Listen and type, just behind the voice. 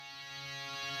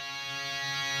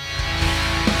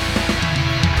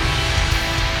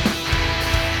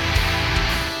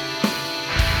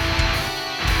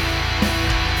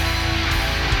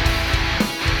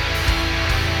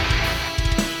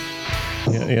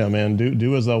Yeah, man.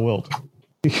 Do as thou wilt.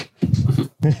 Peak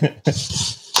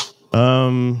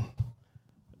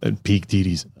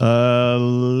titties.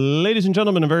 Ladies and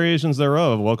gentlemen and variations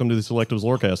thereof, welcome to the Selectives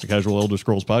Lorecast, a casual Elder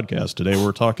Scrolls podcast. Today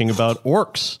we're talking about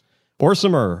orcs,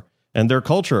 Orsimer, and their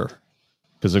culture,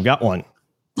 because they've got one.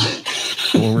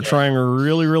 And we're trying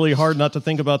really, really hard not to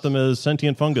think about them as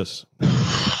sentient fungus.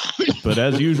 But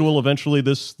as usual, eventually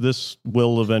this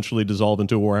will eventually dissolve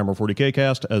into a Warhammer 40k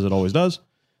cast, as it always does.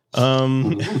 My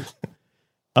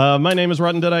name is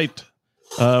Rotten Deadite.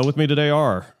 With me today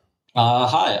are...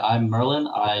 Hi, I'm Merlin.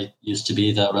 I used to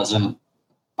be the resident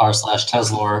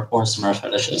r/Teslor Orsimer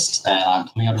fetishist, and I'm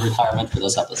coming out of retirement for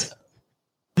this episode.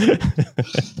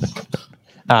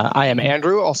 I am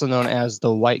Andrew, also known as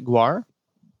the White Guar.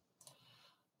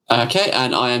 Okay,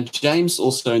 and I am James,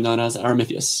 also known as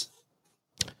Aramithius.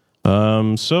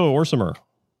 So Orsimer.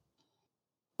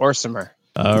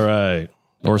 All right,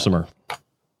 Orsimer.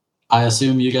 I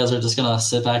assume you guys are just gonna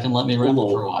sit back and let me ramble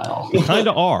for a while. We kind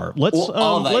of are. Let's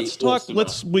talk.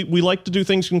 Orsimer? We like to do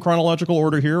things in chronological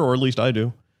order here, or at least I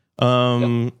do.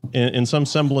 In some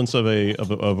semblance of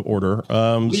order.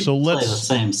 So let's play the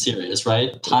same series,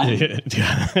 right? Time.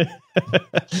 Yeah.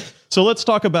 So let's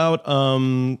talk about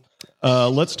how the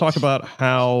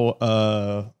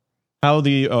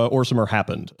Orsimer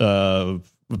happened.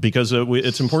 Because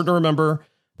it's important to remember,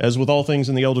 as with all things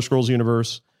in the Elder Scrolls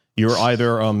universe, you're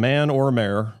either a man or a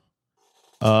mare.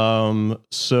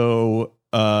 So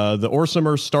the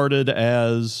Orsimer started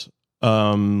as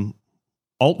Aldmer.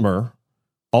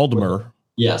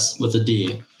 Yes, with a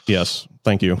D. Yes,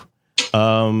 thank you.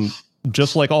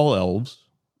 Just like all elves,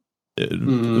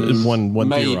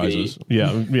 one theorizes.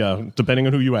 Yeah, depending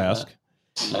on who you ask.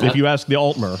 If you ask the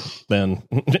Altmer, then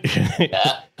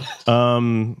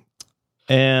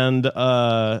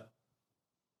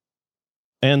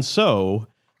and so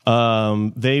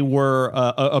they were,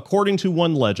 according to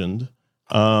one legend,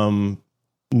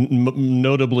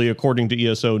 notably according to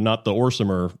ESO, not the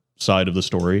Orsimer side of the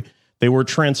story, they were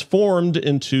transformed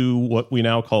into what we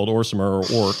now call Orsimer or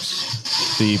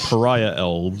orcs, the pariah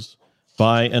elves,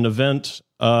 by an event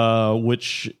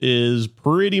which is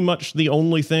pretty much the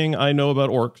only thing I know about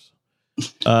orcs,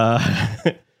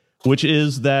 which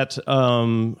is that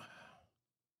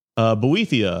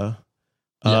Boethia,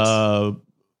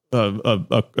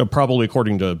 probably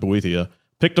according to Boethia,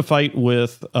 picked a fight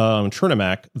with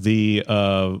Trinimac, the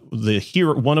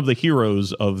hero, one of the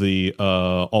heroes of the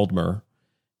Aldmer,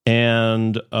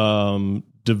 and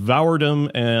devoured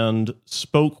him and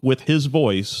spoke with his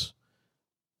voice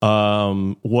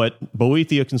what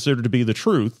Boethia considered to be the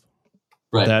truth,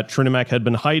 right, that Trinimac had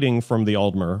been hiding from the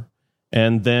Aldmer,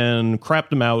 and then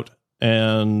crapped him out,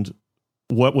 and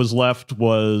what was left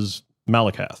was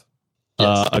Malakath,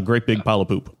 a great big pile of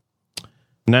poop.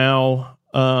 Now,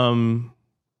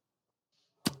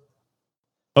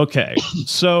 okay,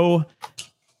 so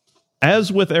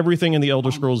as with everything in the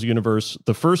Elder Scrolls universe,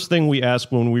 the first thing we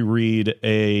ask when we read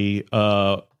a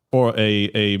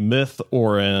myth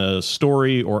or a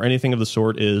story or anything of the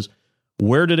sort is,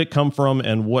 where did it come from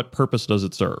and what purpose does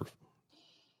it serve?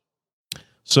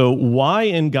 So why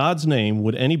in God's name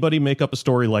would anybody make up a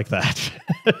story like that?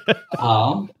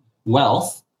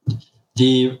 Well,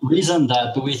 the reason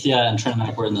that Boethia and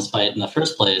Trinimac were in this fight in the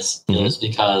first place is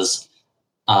because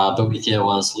Boethia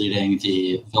was leading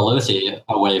the Velothi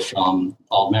away from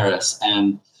Aldmeris,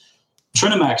 and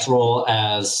Trinimac's role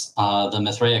as the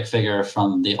Mithraic figure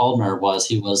from the Aldmer was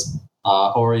he was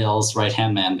Auriel's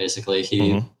right-hand man, basically.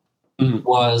 He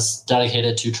was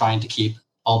dedicated to trying to keep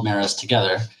Aldmeris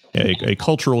together. A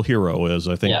cultural hero is,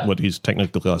 I think, what he's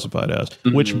technically classified as,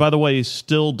 which, by the way,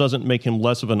 still doesn't make him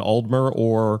less of an Aldmer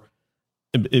or,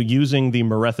 using the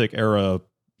Merethic era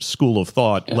school of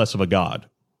thought, less of a god.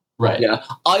 Right. Yeah.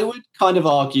 I would kind of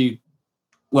argue,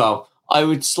 I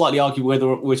would slightly argue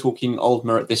whether we're talking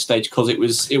Aldmer at this stage, because it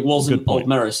wasn't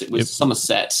Aldmeris, it was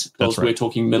Somerset, because we're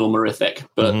talking Middle Merethic.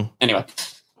 But anyway.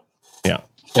 Yeah.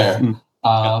 Fair.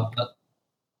 But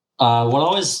what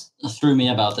always threw me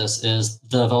about this is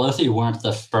the Velothi weren't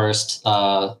the first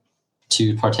to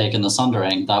partake in the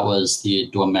Sundering. That was the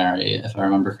Dwamari, if I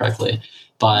remember correctly.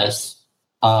 But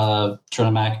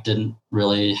Trinimac didn't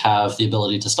really have the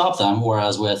ability to stop them,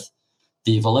 whereas with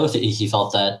the Velothi, he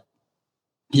felt that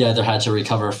he either had to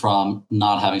recover from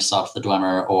not having stopped the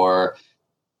Dwemer, or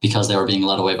because they were being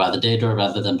led away by the Daedra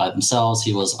rather than by themselves,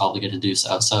 he was obligated to do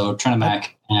so. So Trinimac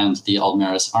and the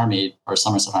Aldmeris army, or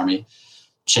Somerset army,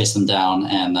 chased them down,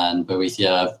 and then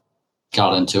Boethia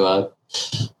got into a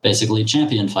basically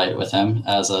champion fight with him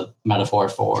as a metaphor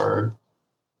for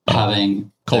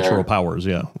having cultural powers,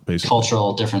 basically.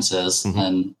 Cultural differences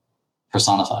and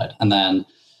personified. And then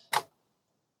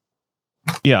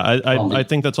Yeah, I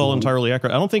think that's all entirely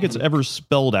accurate. I don't think it's ever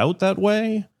spelled out that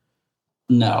way.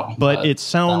 No, but it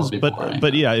sounds.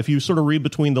 But yeah, if you sort of read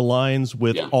between the lines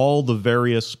with all the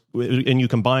various, and you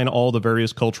combine all the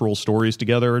various cultural stories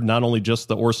together, not only just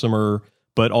the Orsimer,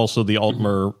 but also the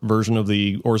Altmer version of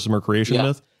the Orsimer creation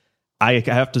myth. I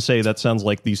have to say that sounds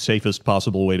like the safest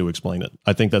possible way to explain it.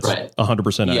 I think that's 100%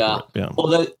 accurate. Yeah.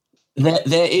 Although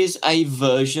there is a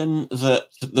version that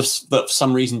for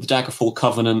some reason the Daggerfall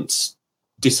Covenant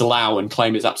disallow and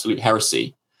claim is absolute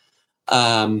heresy.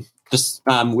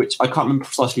 Which I can't remember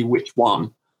precisely which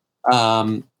one.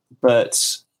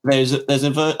 But there's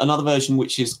another version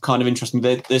which is kind of interesting.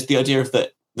 There's the idea of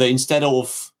that instead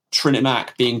of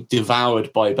Trinitac being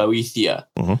devoured by Boethia,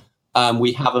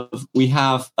 we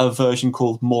have a version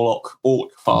called Morlock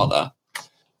Orkfather,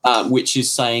 which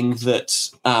is saying that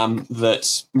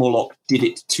that Morlock did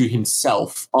it to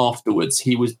himself afterwards.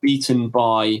 He was beaten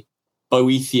by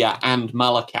Boethia and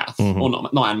Malakath, or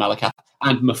not and Malakath,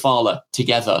 and Mephala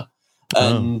together,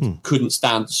 and couldn't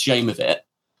stand the shame of it.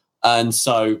 And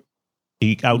so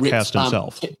he outcast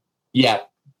himself.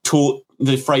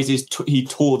 The phrase is he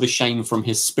tore the shame from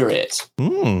his spirit.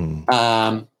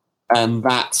 And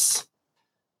that's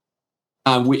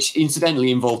which incidentally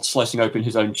involved slicing open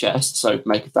his own chest. So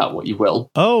make of that what you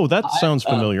will. Oh, that sounds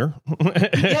familiar.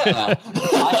 I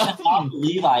cannot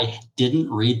believe I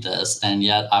didn't read this, and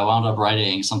yet I wound up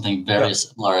writing something very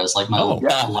similar as like my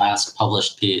last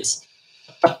published piece.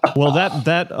 Well,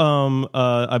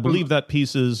 I believe that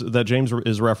piece that James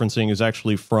is referencing is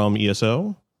actually from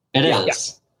ESO. It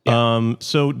is.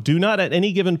 So do not at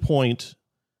any given point.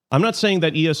 I'm not saying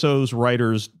that ESO's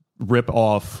writers rip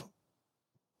off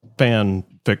fan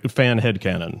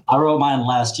headcanon. I wrote mine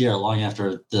last year, long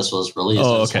after this was released.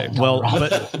 Oh, okay. Well,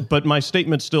 but my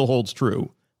statement still holds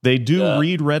true. They do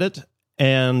read Reddit,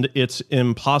 and it's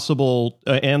impossible,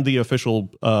 and the official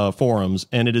forums,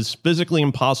 and it is physically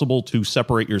impossible to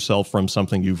separate yourself from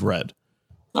something you've read.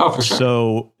 Oh, for sure.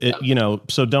 So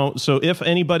So if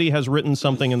anybody has written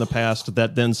something in the past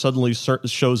that then suddenly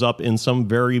shows up in some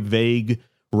very vague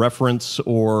reference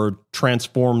or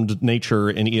transformed nature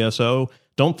in ESO,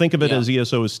 don't think of it as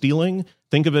ESO is stealing.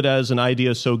 Think of it as an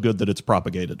idea so good that it's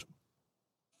propagated.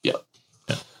 Yeah.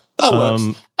 That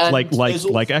works. Like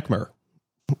Ekmer.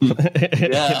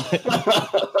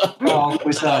 Well,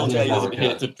 we still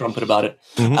here to trumpet about it.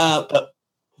 But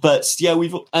there's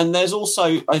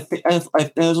also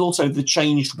there's also the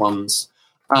changed ones,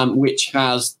 which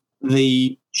has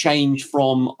the change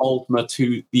from Altmer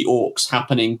to the Orcs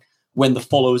happening when the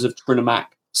followers of Trinitac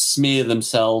smear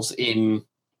themselves in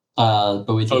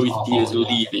Boethia's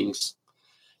leavings.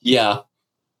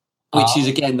 Which is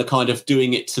again the kind of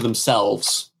doing it to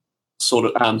themselves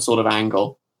sort of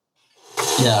angle.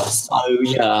 Yeah. So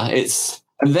it's,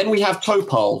 and then we have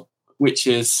Topol, which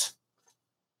is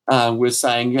we're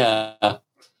saying that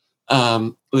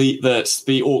the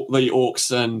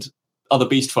orcs and other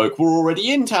beast folk were already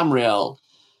in Tamriel.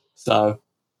 So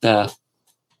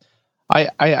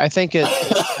I think it.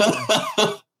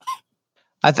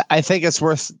 I think it's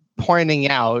worth pointing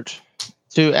out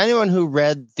to anyone who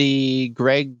read the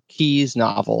Greg Keyes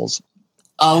novels.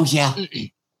 Oh yeah,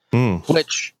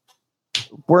 which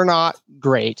were not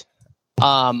great.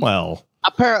 Well,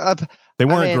 they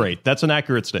weren't great. That's an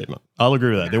accurate statement. I'll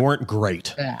agree with that. They weren't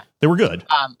great. Yeah. They were good.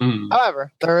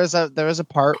 However, there is a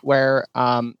part where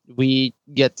we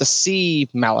get to see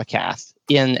Malakath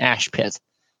in Ashpit,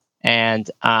 and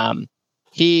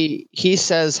he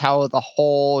says how the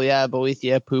whole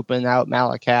Boethia pooping out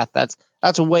Malakath, that's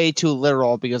way too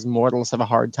literal because mortals have a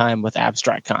hard time with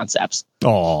abstract concepts.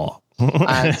 Oh.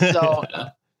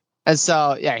 And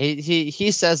so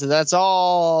he says that's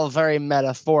all very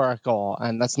metaphorical,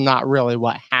 and that's not really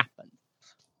what happened.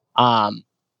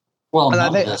 Well,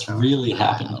 none of this really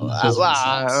happened.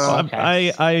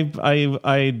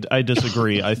 I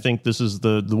disagree. I think this is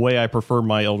the way I prefer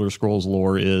my Elder Scrolls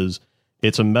lore is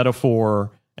it's a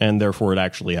metaphor, and therefore it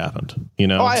actually happened. You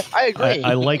know, I agree.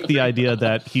 I like the idea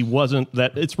that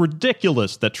that it's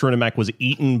ridiculous that Trinitac was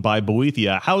eaten by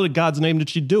Boethia. How in God's name did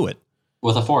she do it?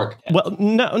 With a fork. Well,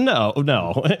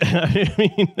 no.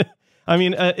 I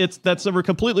mean, that's a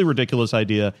completely ridiculous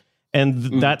idea,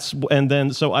 and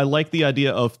so I like the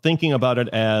idea of thinking about it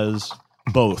as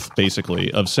both,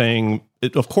 basically, of saying,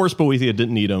 of course, Boethia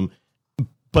didn't eat him,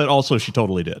 but also she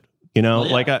totally did. You know,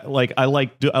 I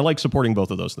like supporting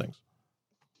both of those things.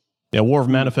 Yeah, War of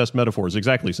Manifest Metaphors,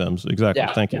 exactly, Sims, exactly.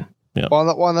 Yeah, Thank you. Yeah.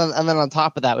 Well, and then on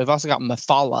top of that, we've also got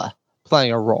Mephala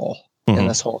playing a role in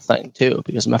this whole thing too,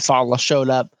 because Mephala showed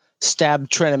up,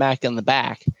 stabbed Trinitac in the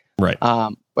back, right?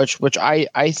 Which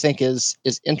I think is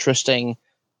interesting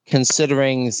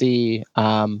considering the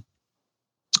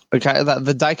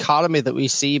dichotomy that we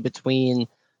see between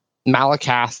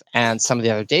Malakath and some of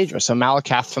the other Daedra. So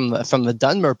Malakath, from the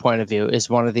Dunmer point of view, is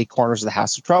one of the corners of the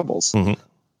House of Troubles. Mm-hmm.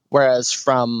 Whereas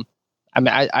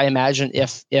I imagine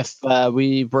if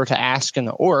we were to ask an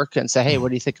orc and say, "Hey, what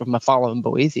do you think of Mephala and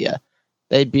Boethia?"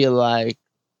 they'd be like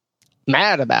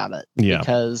mad about it,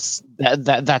 because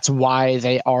that's why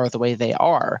they are the way they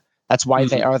are. That's why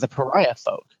they are the pariah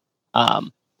folk.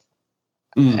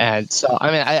 And so,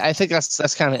 I think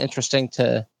that's kind of interesting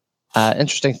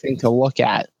thing to look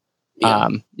at. Yeah.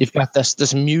 You've got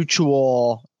this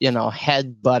mutual,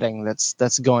 head butting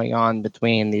that's going on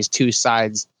between these two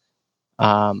sides.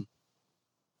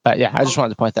 But yeah, I just wanted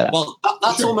to point that out. Well,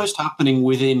 that's almost happening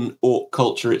within orc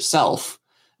culture itself.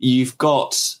 You've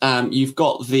got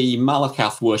the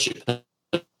Malakath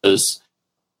worshippers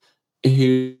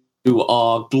who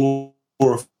are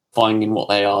glorifying in what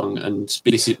they are, and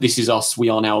this is us. We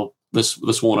are now the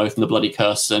sworn oath and the bloody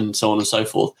curse, and so on and so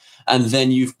forth. And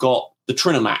then you've got the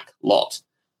Trinomac lot,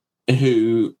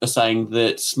 who are saying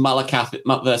that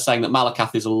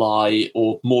Malakath is a lie,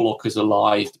 or Morlock is a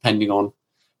lie, depending on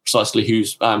precisely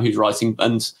who's writing.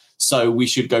 And so we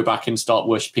should go back and start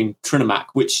worshipping Trinomac,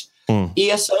 which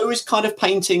ESO is kind of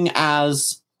painting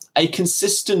as a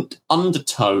consistent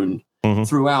undertone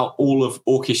throughout all of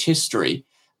Orcish history.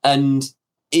 And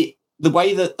the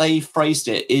way that they phrased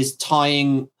it is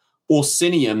tying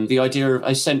Orsinium, the idea of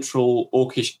a central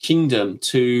Orcish kingdom,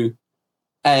 to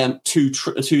the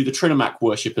Trinomac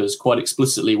worshippers quite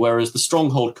explicitly, whereas the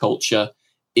stronghold culture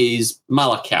is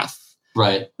Malakath.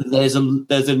 Right. There's an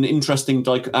interesting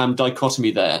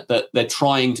dichotomy there, that they're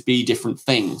trying to be different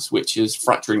things, which is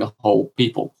fracturing the whole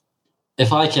people.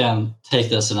 If I can take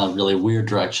this in a really weird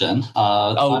direction,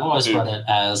 I've always read it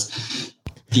as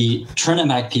the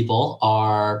Trinomac people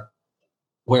are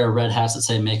wear red hats that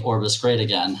say "Make Orbis Great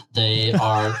Again." They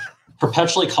are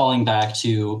perpetually calling back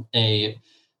to a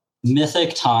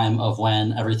mythic time of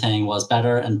when everything was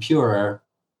better and purer,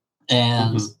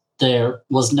 and there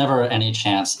was never any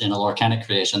chance in a Lorcanic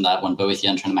creation that when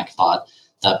Boethia and Trinomac fought,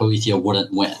 that Boethia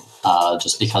wouldn't win,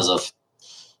 just because of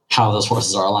how those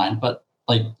forces are aligned. But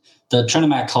like, the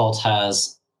Trinomac cult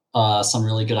has some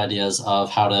really good ideas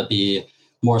of how to be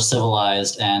more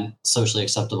civilized and socially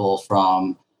acceptable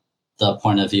from the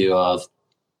point of view of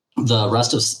the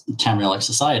rest of Tamrielic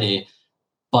society,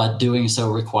 but doing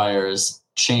so requires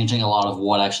changing a lot of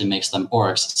what actually makes them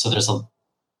orcs. So there's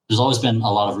always been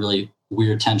a lot of really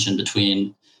weird tension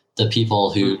between the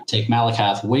people who take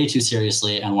Malakath way too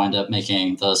seriously and wind up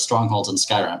making the strongholds in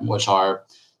Skyrim, which are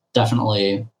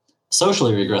definitely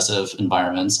socially regressive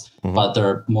environments, but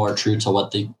they're more true to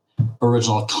what the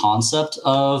original concept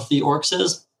of the orcs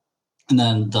is. And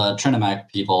then the Trinomac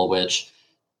people, which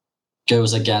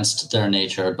goes against their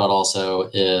nature, but also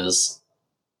is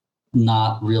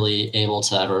not really able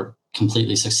to ever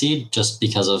completely succeed just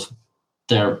because of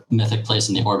their mythic place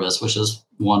in the Orbis, which is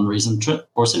one reason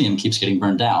Orsinium keeps getting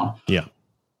burned down. Yeah.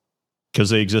 Because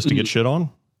they exist to get shit on?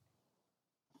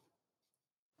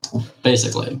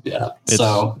 Basically, yeah.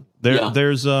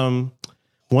 There's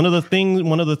one of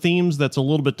the themes that's a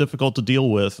little bit difficult to deal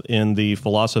with in the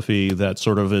philosophy that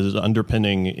sort of is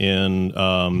underpinning in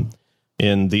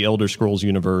the Elder Scrolls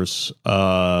universe,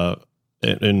 in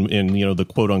the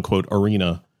quote unquote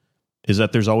arena, is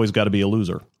that there's always got to be a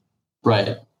loser.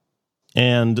 Right.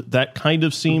 And that kind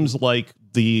of seems like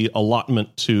the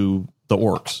allotment to the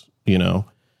orcs.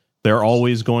 They're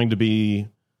always going to be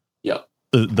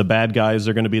the bad guys.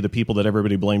 Are going to be the people that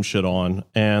everybody blames shit on,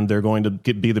 and they're going to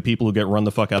be the people who get run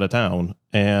the fuck out of town.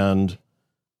 And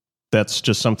that's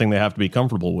just something they have to be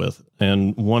comfortable with.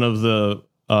 And one of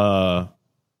the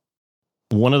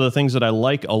things that I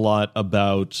like a lot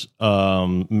about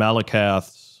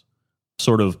Malakath's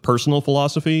sort of personal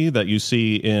philosophy that you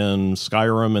see in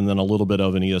Skyrim and then a little bit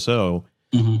of in ESO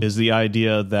is the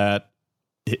idea that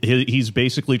he's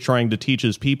basically trying to teach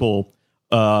his people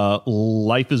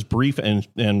life is brief and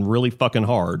really fucking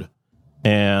hard.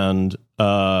 And,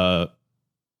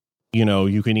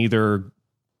 you can either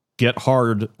get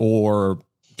hard or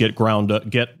get run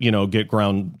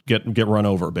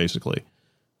over, basically.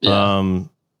 Yeah.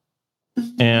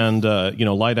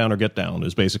 Lie down or get down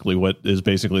is basically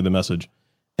the message.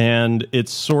 And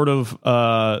it's sort of,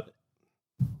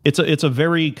 it's a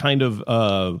very kind of,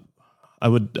 I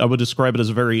would describe it as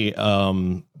a very,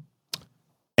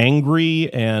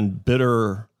 angry and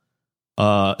bitter,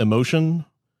 emotion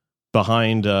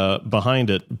behind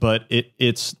it. But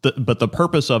but the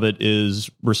purpose of it is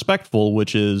respectful,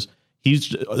 which is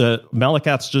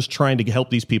Malakath's just trying to help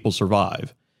these people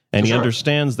survive. And he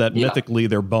understands that mythically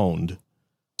they're boned.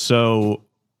 So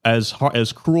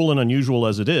as cruel and unusual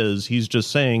as it is, he's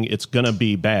just saying it's going to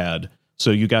be bad.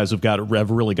 So you guys have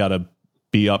really got to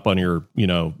be up on your,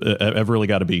 have really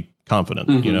got to be confident.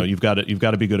 Mm-hmm. You've got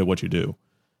to be good at what you do.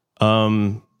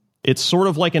 It's sort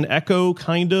of like an echo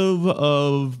kind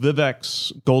of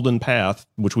Vivek's Golden Path,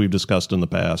 which we've discussed in the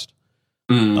past.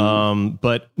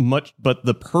 But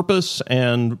the purpose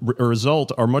and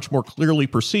result are much more clearly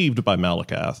perceived by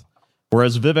Malakath,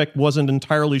 whereas Vivek wasn't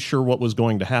entirely sure what was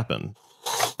going to happen.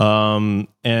 And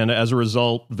as a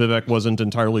result, Vivek wasn't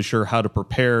entirely sure how to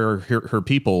prepare her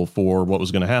people for what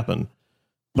was going to happen.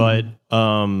 But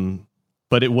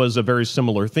it was a very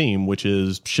similar theme, which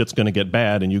is shit's going to get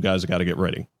bad and you guys got to get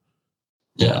ready.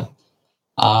 Yeah.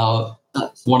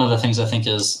 One of the things I think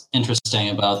is interesting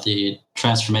about the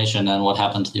transformation and what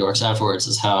happened to the orcs afterwards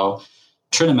is how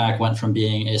Trinimac went from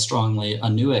being a strongly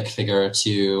Anuic figure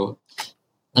to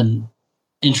an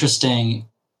interesting,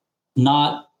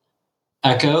 not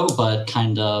echo, but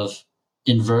kind of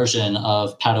inversion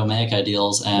of Padomaic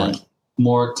ideals and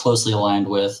more closely aligned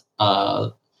with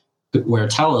where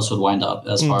Talos would wind up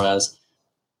as far as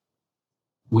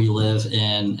we live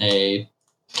in a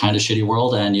kind of shitty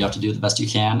world and you have to do the best you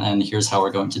can and here's how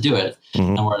we're going to do it.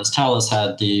 And whereas Talos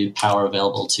had the power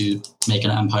available to make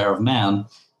an empire of man,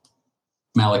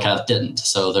 Malakath didn't.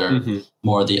 So they're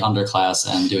more the underclass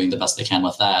and doing the best they can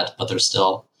with that, but they're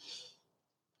still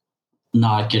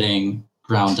not getting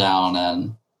ground down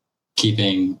and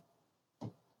keeping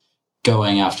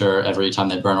going after every time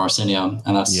they burn Orsinium.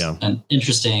 And that's an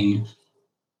interesting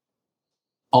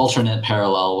alternate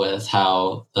parallel with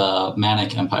how the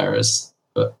Manic empires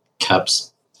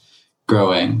kept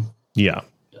growing. Yeah.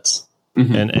 Yes.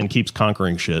 And keeps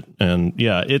conquering shit. And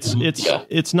it's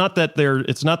not that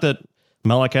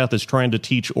Malakath is trying to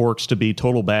teach orcs to be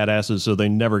total badasses so they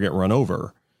never get run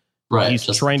over. Right. He's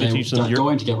trying to teach them you're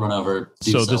going to get run over.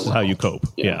 So this is how you cope.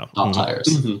 Yeah. Not tires.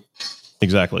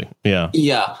 Exactly. Yeah.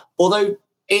 Yeah. Although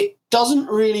it doesn't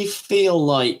really feel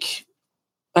like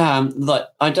I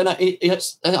don't know.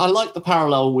 I like the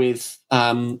parallel with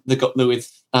Vivek's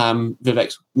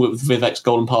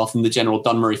Golden Path and the general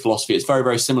Dunmurray philosophy. It's very,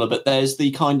 very similar, but there's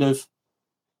the kind of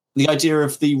the idea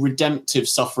of the redemptive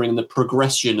suffering and the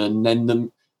progression, and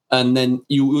then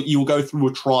you will go through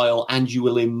a trial and you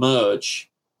will emerge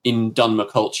in Dunmer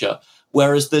culture.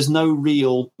 Whereas there's no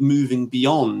real moving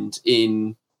beyond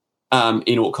in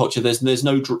orc culture. There's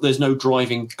no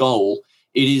driving goal.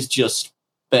 It is just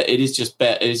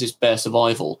bare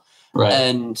survival. Right.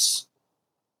 And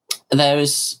there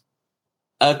is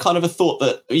a kind of a thought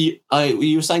that you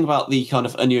were saying about the kind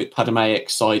of Anuic Padomaic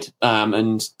side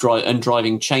and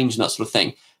driving change and that sort of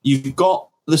thing. You've got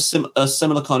a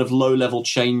similar kind of low level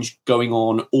change going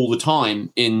on all the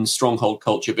time in stronghold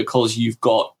culture, because you've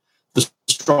got the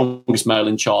strongest male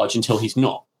in charge until he's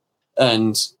not,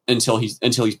 and until he's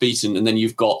beaten, and then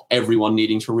you've got everyone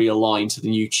needing to realign to the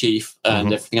new chief and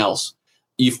everything else.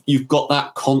 You've got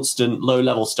that constant low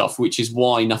level stuff, which is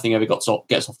why nothing ever gets off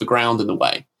the ground in the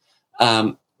way.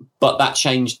 But that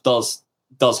change does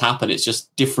happen. It's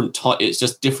just different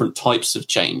types of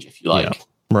change, if you like. Yeah,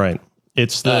 right.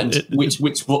 It's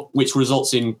which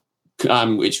results in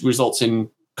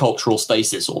cultural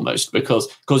stasis almost, because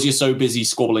you're so busy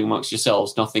squabbling amongst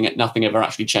yourselves, nothing ever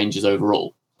actually changes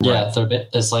overall. Yeah,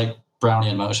 it's like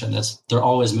Brownian motion. They're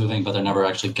always moving, but they're never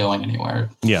actually going anywhere.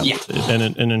 Yeah.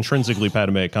 And an intrinsically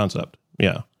Padomaic concept.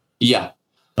 Yeah. Yeah.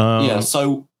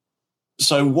 So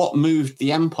what moved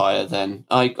the Empire then?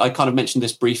 I kind of mentioned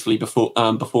this briefly before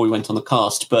we went on the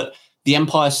cast, but the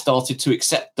Empire started to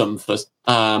accept them for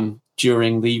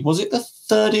during was it the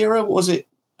Third Era? Was it?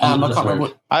 I can't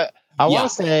remember. I want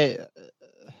to say.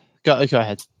 Go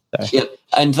ahead. Yeah,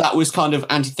 and that was kind of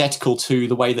antithetical to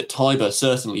the way that Tiber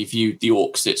certainly viewed the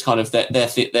orcs. It's kind of their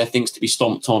things to be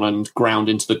stomped on and ground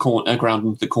into the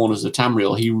corners of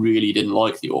Tamriel. He really didn't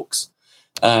like the orcs,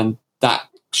 and that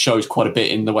shows quite a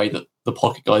bit in the way that the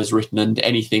Pocket Guide is written, and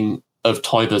anything of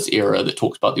Tiber's era that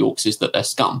talks about the orcs is that they're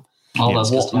scum. All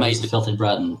those what made the filthy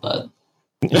Breton, but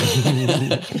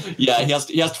yeah, he has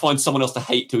to find someone else to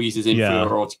hate to ease his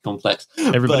inferiority complex.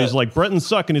 Everybody's like, Bretons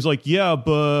suck, and he's like, yeah,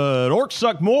 but orcs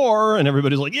suck more, and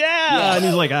everybody's like, yeah. And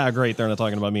he's like, great, they're not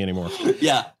talking about me anymore.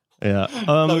 Yeah.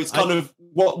 So it's kind of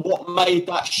what made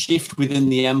that shift within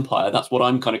the Empire. That's what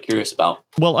I'm kind of curious about.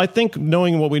 Well, I think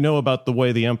knowing what we know about the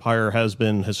way the Empire has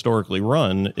been historically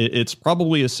run, it's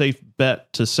probably a safe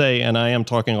bet to say, and I am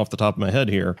talking off the top of my head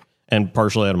here and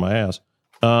partially out of my ass,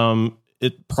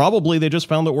 it probably they just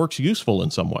found that orcs useful in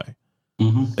some way.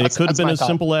 It could have been as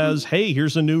simple as, hey,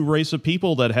 here's a new race of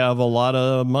people that have a lot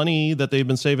of money that they've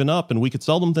been saving up and we could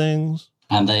sell them things.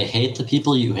 And they hate the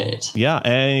people you hate. Yeah,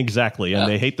 exactly. And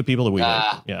they hate the people that we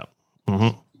hate. Yeah.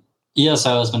 Mm-hmm.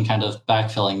 ESO has been kind of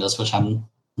backfilling this, which I'm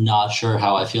not sure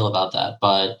how I feel about that.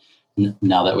 But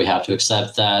now that we have to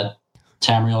accept that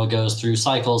Tamriel goes through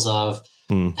cycles of,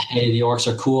 hey, the orcs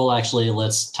are cool, actually,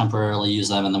 let's temporarily use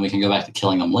them, and then we can go back to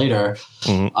killing them later.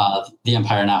 The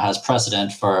Empire now has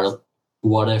precedent for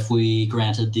what if we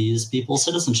granted these people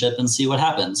citizenship and see what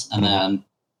happens? And then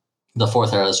the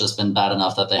fourth era has just been bad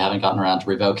enough that they haven't gotten around to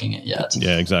revoking it yet.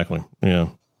 Yeah, exactly. Yeah.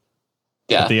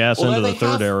 At the ass end of the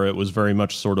third era, it was very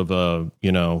much sort of a,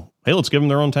 hey, let's give them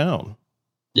their own town.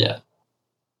 Yeah.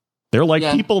 They're like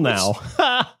people now.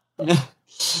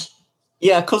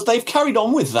 Yeah, because they've carried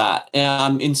on with that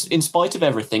in spite of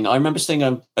everything. I remember seeing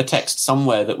a text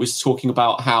somewhere that was talking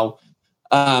about how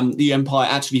the Empire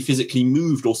actually physically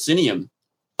moved Orsinium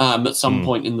at some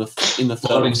point in the third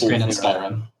loading screen in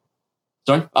Skyrim.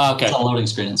 Sorry? Oh, okay. It's a loading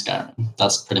screen in Skyrim.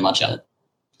 That's pretty much it.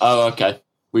 Oh, okay.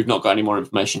 We've not got any more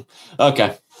information.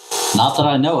 Okay. Not that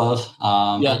I know of.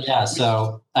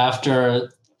 So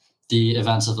after the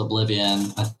events of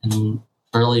Oblivion in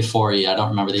early 4E, I don't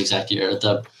remember the exact year,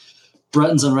 the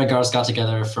Bretons and Redguards got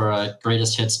together for a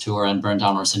greatest hits tour and burned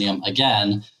down Orsinium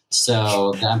again.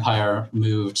 So the Empire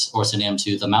moved Orsinium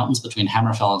to the mountains between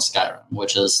Hammerfell and Skyrim,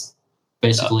 which is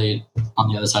basically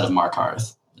on the other side of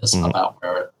Markarth. Is about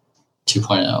where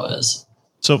 2.0 is.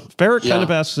 So Ferret kind of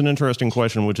asks an interesting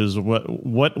question, which is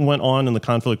what went on in the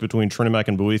conflict between Trinimac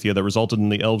and Boethia that resulted in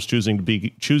the elves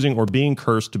choosing or being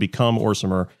cursed to become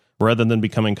Orsimer rather than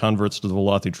becoming converts to the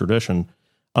Velothi tradition.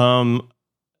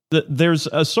 There's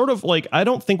a sort of I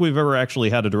don't think we've ever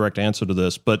actually had a direct answer to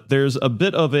this, but there's a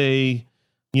bit of a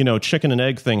chicken and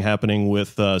egg thing happening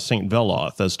with Saint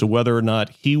Veloth as to whether or not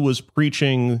he was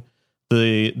preaching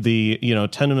the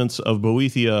tenements of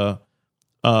Boethia.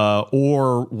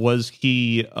 Or was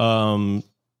he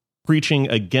preaching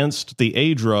against the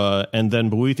Aedra, and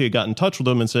then Boethia got in touch with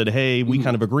him and said, hey, we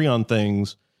kind of agree on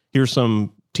things. Here's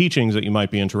some teachings that you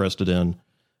might be interested in.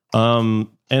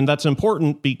 And that's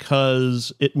important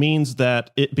because it means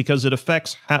that because it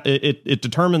affects how it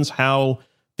determines how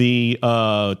the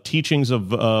teachings of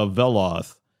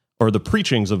Veloth or the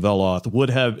preachings of Veloth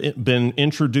would have been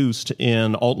introduced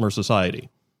in Altmer society.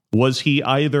 Was he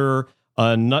either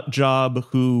a nut job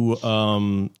who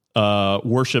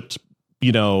worshipped,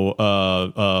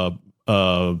 Daedra,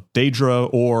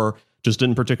 or just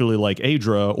didn't particularly like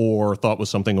Aedra, or thought was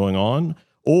something going on?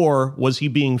 Or was he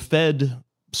being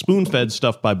spoon-fed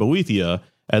stuff by Boethia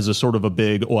as a sort of a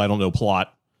big,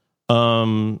 plot?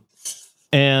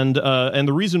 And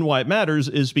the reason why it matters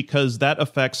is because that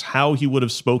affects how he would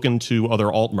have spoken to other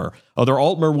Altmer. Other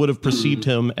Altmer would have perceived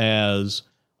him as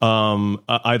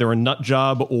either a nut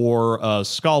job or a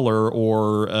scholar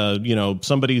or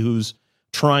somebody who's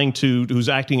who's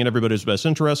acting in everybody's best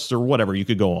interests or whatever. You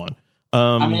could go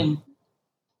on.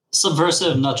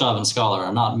 Subversive, nut job, and scholar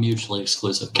are not mutually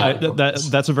exclusive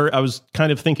categories. I was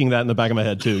kind of thinking that in the back of my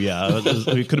head too. Yeah,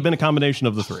 it could have been a combination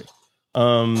of the three.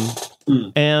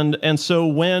 And so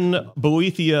when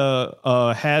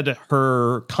Boethia had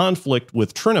her conflict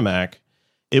with Trinimac,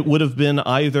 it would have been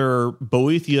either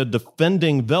Boethia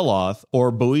defending Veloth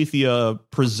or Boethia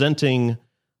presenting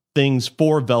things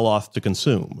for Veloth to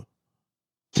consume.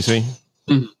 You see?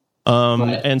 Right.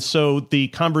 And so the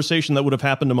conversation that would have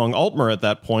happened among Altmer at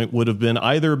that point would have been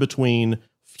either between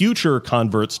future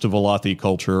converts to Velothi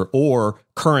culture or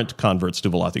current converts to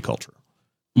Velothi culture.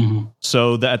 Mm-hmm.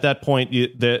 So that at that point,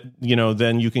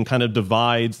 then you can kind of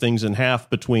divide things in half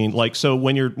between so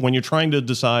when you're trying to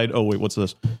decide, oh wait, what's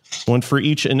this? When for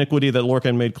each iniquity that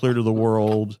Lorkhan made clear to the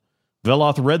world,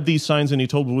 Veloth read these signs and he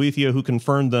told Boethia who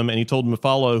confirmed them, and he told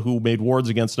Mephala who made wards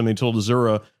against them, and he told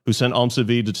Azura who sent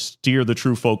Almsivi to steer the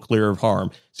true folk clear of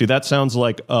harm. See, that sounds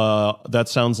like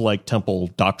temple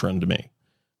doctrine to me.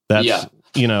 That's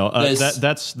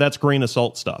that's grain of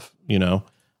salt stuff.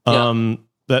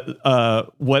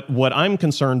 That what I'm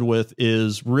concerned with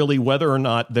is really whether or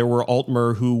not there were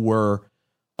Altmer who were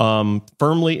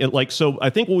firmly so I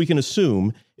think what we can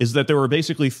assume is that there were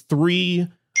basically three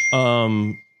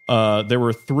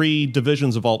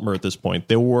divisions of Altmer at this point.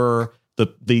 There were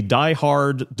the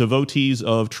diehard devotees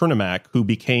of Trinimac who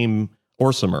became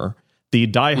Orsimer, the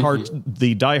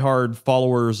diehard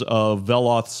followers of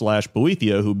Veloth /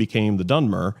 Boethia who became the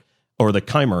Dunmer, or the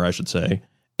Chimer, I should say,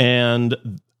 and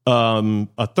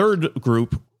a third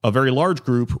group, a very large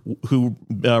group, who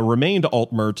remained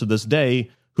Altmer to this day,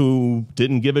 who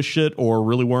didn't give a shit or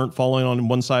really weren't falling on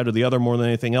one side or the other more than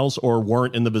anything else, or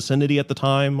weren't in the vicinity at the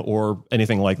time or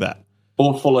anything like that.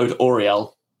 Or followed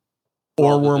Auriel.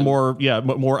 Or were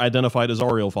more identified as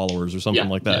Auriel followers or something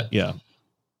like that. Yeah.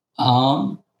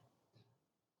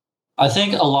 I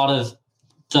think a lot of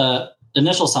the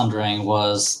initial sundering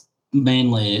was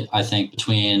mainly, I think,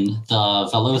 between the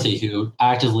Velothi, who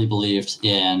actively believed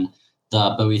in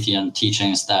the Boethian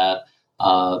teachings that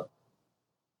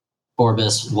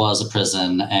Orbis was a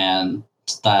prison and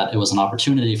that it was an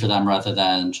opportunity for them rather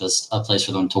than just a place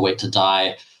for them to wait to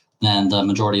die. Then the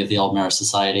majority of the Aldmeri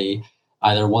society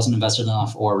either wasn't invested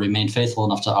enough or remained faithful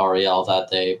enough to Auriel that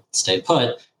they stayed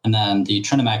put. And then the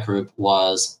Trinimac group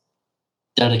was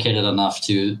dedicated enough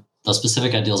to the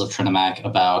specific ideals of Trinimac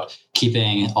about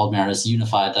keeping Aldmeris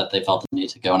unified that they felt the need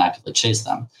to go and actively chase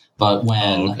them. But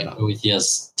when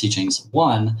Boethia's teachings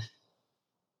won,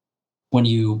 when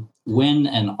you win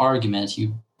an argument,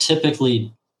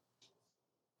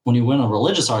 when you win a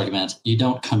religious argument, you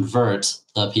don't convert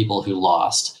the people who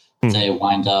lost. They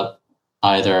wind up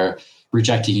either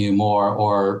rejecting you more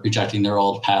or rejecting their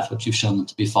old path, which you've shown them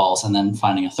to be false, and then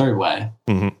finding a third way.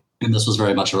 And this was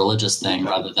very much a religious thing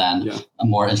rather than a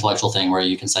more intellectual thing where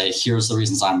you can say, here's the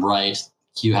reasons I'm right.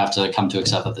 You have to come to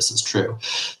accept that this is true.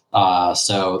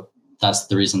 So that's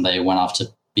the reason they went off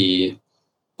to be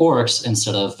orcs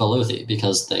instead of Velothi,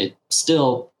 because they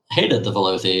still hated the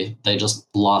Velothi. They just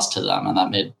lost to them, and that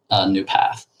made a new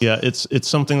path. Yeah, it's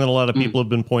something that a lot of people have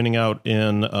been pointing out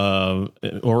in,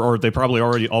 or they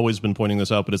probably always been pointing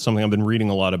this out, but it's something I've been reading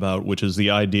a lot about, which is the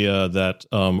idea that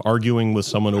arguing with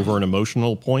someone over an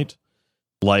emotional point,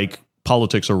 like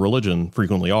politics or religion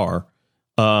frequently are,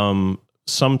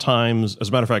 sometimes, as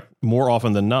a matter of fact, more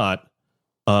often than not,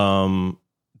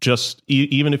 just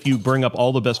even if you bring up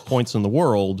all the best points in the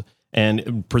world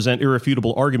and present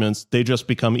irrefutable arguments, they just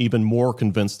become even more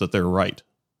convinced that they're right.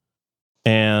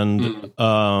 And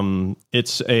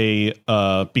it's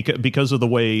because of the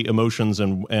way emotions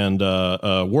and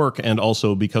work, and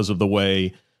also because of the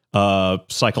way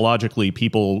psychologically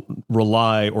people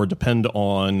rely or depend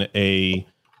on a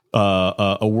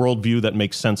worldview that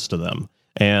makes sense to them.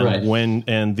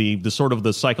 And the sort of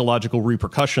the psychological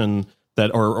repercussion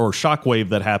that or shockwave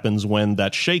that happens when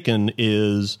that's shaken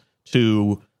is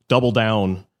to double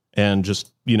down and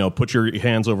just, put your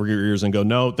hands over your ears and go,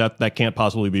 no, that can't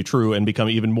possibly be true, and become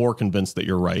even more convinced that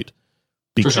you're right.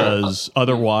 Because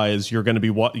otherwise you're going to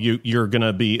be you're going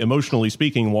to be, emotionally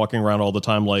speaking, walking around all the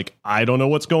time like, I don't know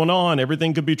what's going on.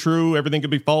 Everything could be true. Everything could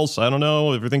be false. I don't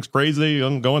know. Everything's crazy.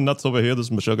 I'm going nuts over here. This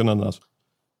is Meshuggah on us.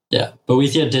 Yeah.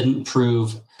 Boethia didn't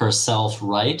prove herself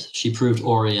right. She proved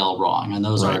Auriel wrong. And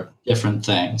those are different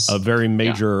things. A very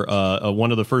major,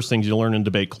 one of the first things you learn in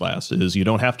debate class is you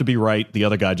don't have to be right. The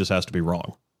other guy just has to be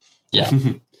wrong. Yeah.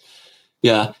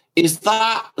 Yeah. Is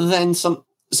that then some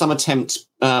attempt,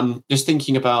 just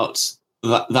thinking about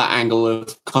that angle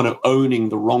of kind of owning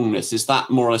the wrongness, is that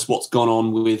more or less what's gone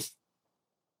on with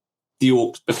the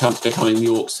orcs becoming the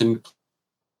orcs and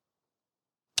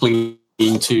clinging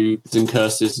to and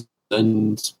curses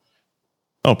and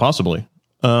possibly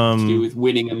to do with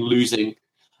winning and losing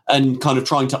and kind of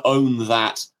trying to own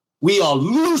that we are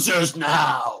losers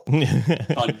now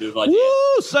kind of idea.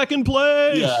 Woo, second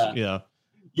place.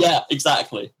 Yeah,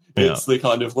 exactly. It's the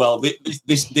kind of, well,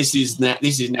 this is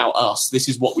now us. This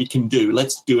is what we can do.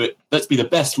 Let's do it. Let's be the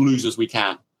best losers we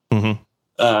can.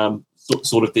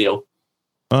 Sort of deal.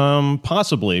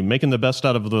 Possibly making the best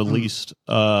out of the least.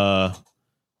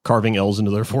 Carving L's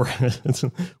into their foreheads.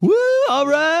 Woo! All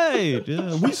right,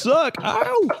 we suck.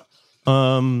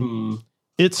 Ow!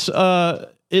 It's a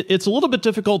little bit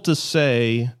difficult to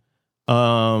say.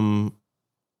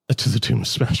 To the tune of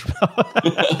Smash Mouth.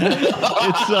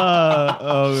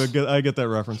 I get that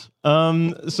reference.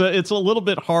 So it's a little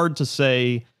bit hard to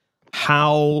say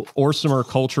how Orsimer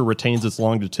culture retains its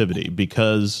longevity,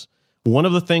 because one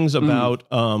of the things about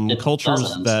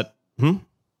cultures that.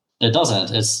 It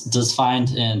doesn't. It's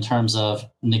defined in terms of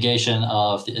negation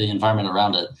of the environment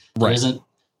around it. There isn't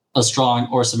a strong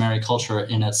Orsimer culture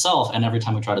in itself, and every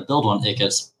time we try to build one, it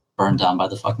gets burned down by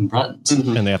the fucking Bretons.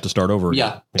 And they have to start over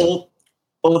again.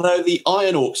 Although the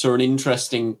Iron Orcs are an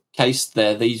interesting case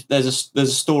there. There's a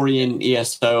story in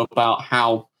ESO about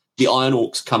how the Iron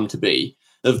Orcs come to be,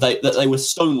 that they were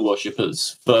stone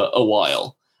worshippers for a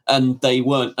while, and they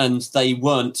weren't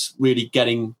really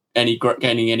gaining any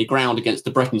ground against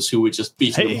the Bretons, who were just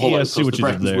beating them hollow. I see what you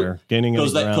did there. Gaining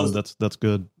any ground, that's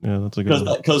good. Yeah, that's a good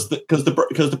one. Because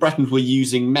the Bretons were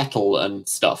using metal and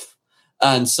stuff,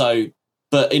 and so,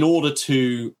 but in order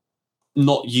to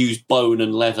not use bone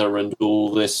and leather and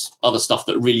all this other stuff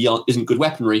that really isn't good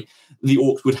weaponry, the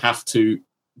orcs would have to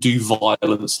do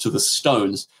violence to the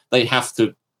stones. They'd have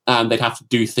to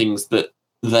do things that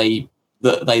they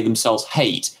themselves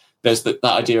hate. There's that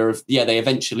idea of they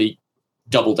eventually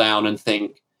double down and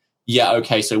think,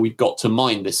 okay, so we've got to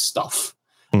mine this stuff.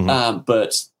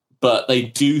 But but they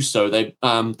do so. They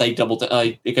double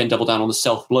down on the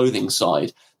self-loathing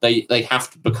side. They have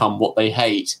to become what they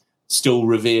hate, still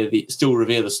revere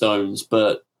the stones,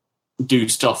 but do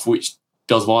stuff which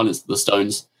does violence to the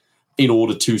stones in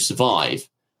order to survive.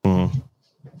 Mm-hmm.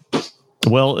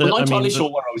 Well, I'm not entirely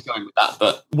sure where I was going with that,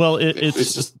 but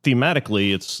it's just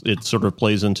thematically, it sort of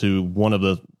plays into one of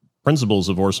the principles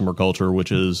of Orsimer culture,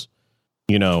 which is,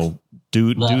 do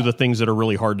the things that are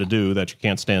really hard to do that you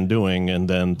can't stand doing, and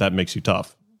then that makes you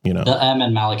tough. The M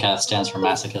in Malakath stands for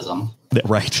masochism.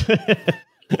 Right.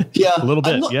 Yeah, a little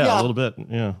bit. A little bit.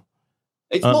 Yeah.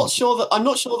 I'm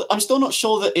still not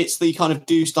sure that it's the kind of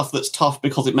do stuff that's tough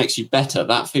because it makes you better.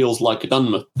 That feels like a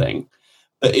Dunmer thing.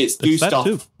 But it's do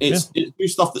stuff. It's do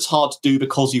stuff that's hard to do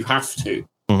because you have to.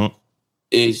 Mm-hmm.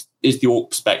 Is the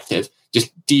orc perspective?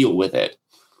 Just deal with it.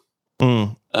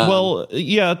 Well,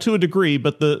 yeah, to a degree,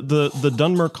 but the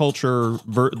Dunmer culture,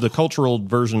 the cultural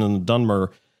version in Dunmer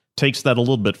takes that a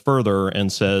little bit further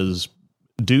and says,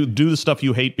 do the stuff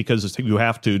you hate because you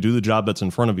have to. Do the job that's in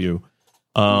front of you,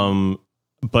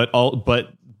 but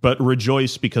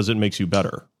rejoice because it makes you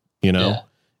better. Yeah.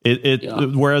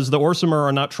 Whereas the Orsimer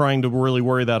are not trying to really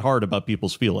worry that hard about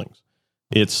people's feelings.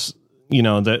 It's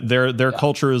that their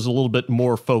culture is a little bit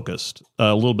more focused,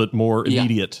 a little bit more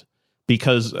immediate,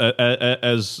 because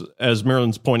as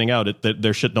Marilyn's pointing out, that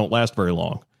their shit don't last very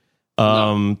long.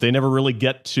 They never really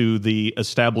get to the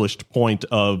established point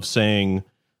of saying,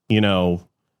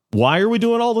 why are we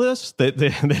doing all this?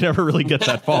 They never really get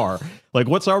that far. Like,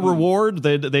 what's our reward?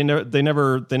 They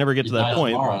never get to that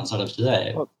point. Tomorrow instead of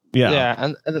today. Yeah,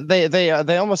 and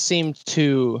they almost seem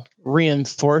to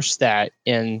reinforce that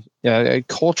in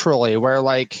culturally, where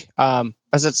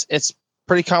as it's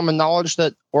pretty common knowledge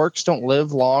that orcs don't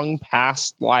live long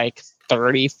past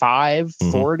 35,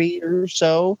 40 or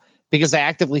so, because they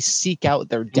actively seek out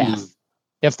their death.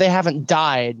 If they haven't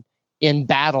died in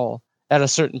battle at a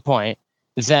certain point,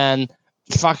 then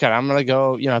fuck it, I'm gonna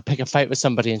go pick a fight with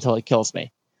somebody until it kills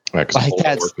me. Orc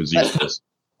was useless.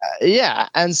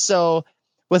 And so.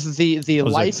 With the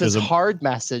life is hard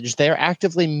message, they're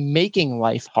actively making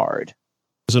life hard.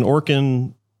 Is an orc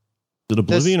in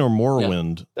Oblivion or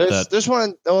Morrowind? There's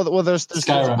one. There's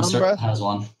Skyrim Umbra has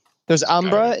one. There's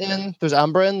Umbra in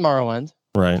Morrowind,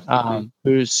 right?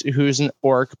 Who's an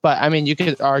orc, but I mean, you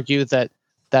could argue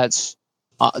that's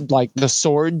like the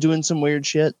sword doing some weird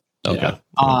shit. Okay.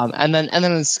 And then in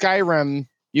Skyrim,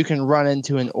 you can run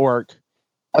into an orc.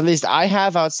 At least I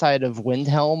have outside of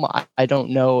Windhelm. I don't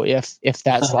know if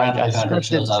that's like a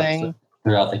scripted thing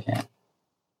throughout the camp.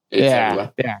 Yeah.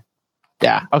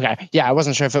 Okay. Yeah, I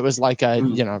wasn't sure if it was like a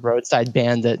roadside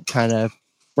bandit kind of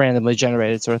randomly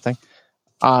generated sort of thing.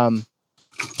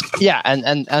 Yeah,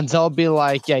 and they'll be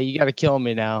like, yeah, you got to kill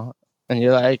me now, and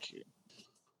you're like,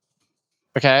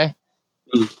 okay.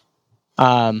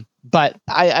 But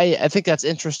I think that's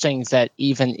interesting that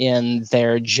even in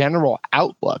their general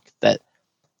outlook that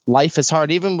life is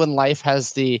hard, even when life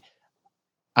has the,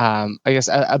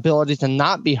 ability to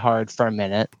not be hard for a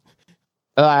minute.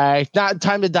 Like, not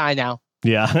time to die now.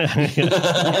 Yeah,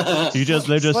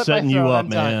 they're just setting you up,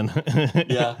 man.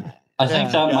 I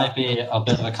think that might be a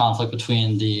bit of a conflict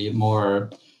between the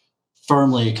more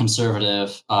firmly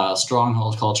conservative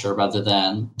stronghold culture rather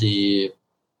than the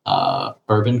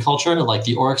urban culture. Like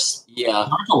the orcs, there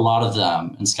aren't a lot of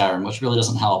them in Skyrim, which really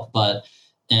doesn't help, but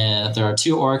there are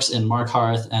 2 orcs in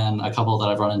Markarth and a couple that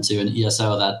I've run into in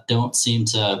ESO that don't seem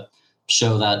to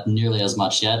show that nearly as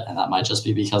much yet, and that might just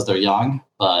be because they're young.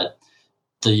 But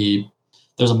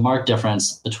there's a marked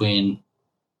difference between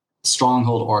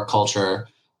stronghold orc culture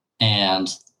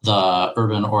and the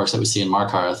urban orcs that we see in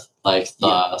Markarth, like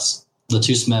the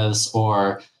 2 smiths,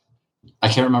 or I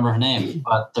can't remember her name,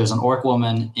 but there's an orc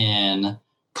woman in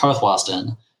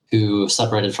Karthwasten who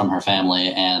separated from her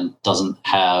family and doesn't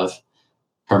have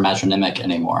her matronymic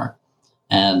anymore.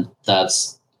 And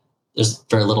there's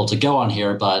very little to go on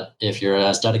here, but if you're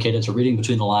as dedicated to reading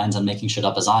between the lines and making shit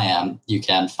up as I am, you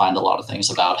can find a lot of things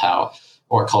about how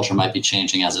orc culture might be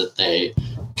changing as they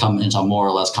come into more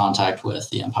or less contact with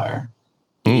the Empire.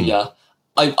 Yeah.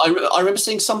 I remember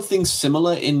seeing something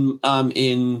similar in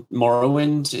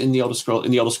Morrowind in the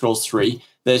Elder Scrolls 3.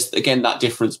 There's again that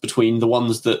difference between the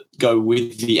ones that go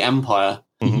with the Empire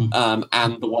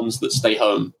and the ones that stay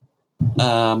home.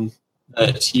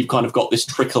 That you've kind of got this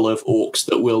trickle of orcs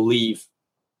that will leave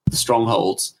the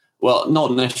strongholds. Well,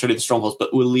 not necessarily the strongholds,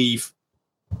 but will leave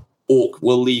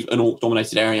an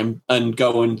orc-dominated area and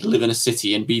go and live in a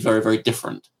city and be very, very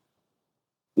different.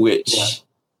 Which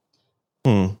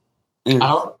I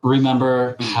don't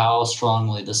remember how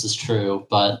strongly this is true,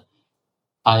 but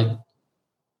I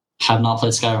have not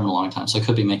played Skyrim in a long time, so I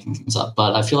could be making things up.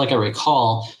 But I feel like I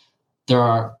recall there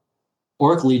are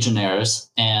Orc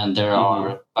Legionnaires, and there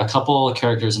are a couple of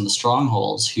characters in the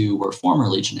Strongholds who were former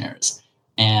Legionnaires.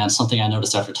 And something I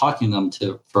noticed after talking to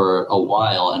them for a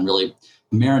while and really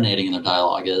marinating in their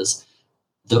dialogue is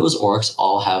those orcs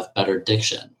all have better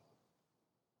diction.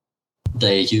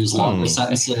 They use longer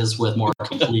sentences with more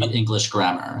complete English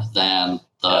grammar than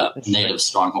the native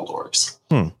Stronghold orcs.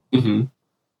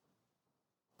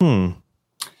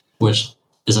 Which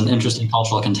is an interesting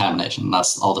cultural contamination.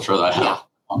 That's all the further I have.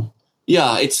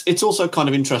 Yeah, it's also kind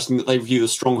of interesting that they view the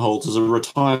Strongholds as a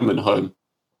retirement home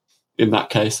in that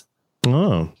case.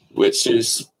 Oh. Which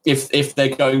is, if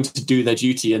they're going to do their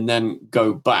duty and then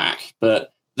go back,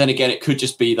 but then again, it could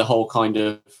just be the whole kind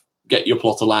of get your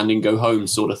plot of land and go home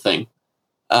sort of thing.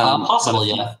 Possible,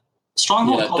 yeah.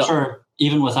 Stronghold culture,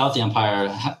 even without the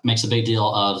Empire, makes a big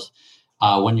deal of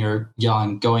when you're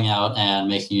young, going out and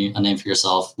making a name for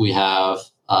yourself. We have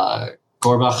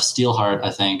Gorbach Steelheart,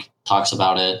 I think, talks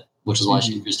about it, which is why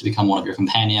she used to become one of your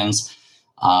companions.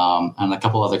 And a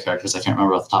couple other characters I can't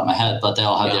remember off the top of my head, but they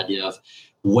all have the idea of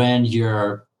when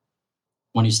you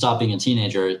stop being a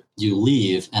teenager, you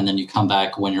leave, and then you come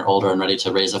back when you're older and ready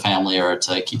to raise a family or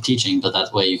to keep teaching. But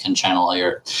that way you can channel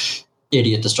your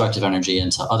idiot destructive energy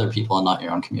into other people and not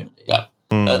your own community. Yeah.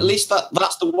 At least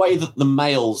that's the way that the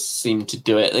males seem to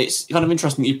do it. It's kind of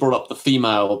interesting that you brought up the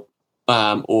female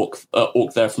orc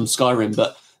there from Skyrim,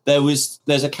 but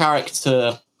there's a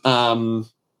character in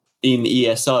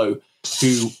ESO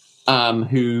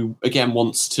who again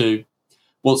wants to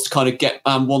kind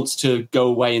of wants to go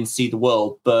away and see the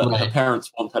world, but her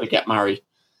parents want her to get married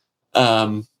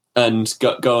and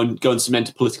go and cement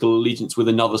a political allegiance with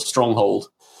another stronghold,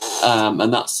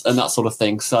 and that sort of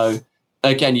thing. So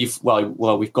again,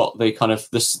 we've got the kind of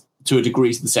this to a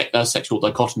degree the sexual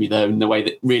dichotomy there in the way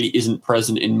that really isn't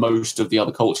present in most of the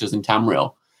other cultures in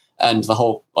Tamriel, and the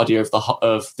whole idea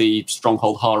of the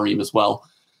stronghold harem as well,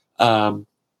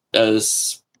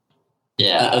 as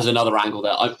another angle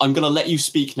there. I'm going to let you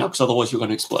speak now because otherwise you're going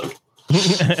to explode.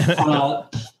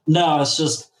 No, it's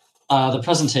just the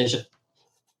presentation.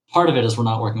 Part of it is we're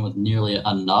not working with nearly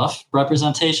enough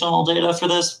representational data for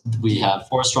this. We have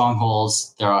 4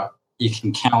 strongholds. You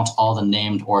can count all the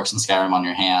named orcs in Skyrim on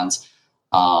your hands.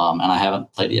 And I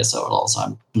haven't played ESO at all, so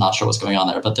I'm not sure what's going on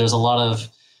there. But there's a lot of...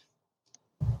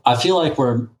 I feel like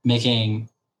we're blurring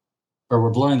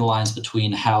the lines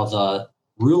between how the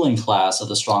ruling class of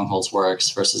the strongholds works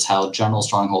versus how general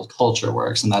stronghold culture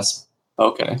works. And that's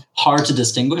hard to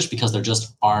distinguish because there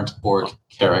just aren't orc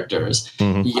characters.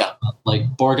 Mm-hmm. Yeah. Like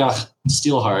Borgach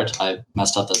Steelheart, I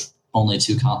messed up the only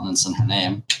 2 continents in her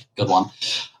name. Good one.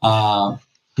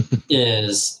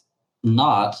 Is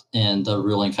not in the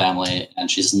ruling family, and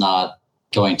she's not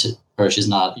enlisted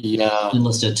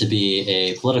to be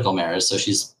a political mayor, so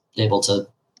she's able to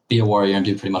be a warrior and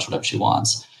do pretty much whatever she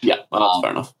wants. Yeah, well, that's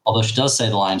fair enough. Although she does say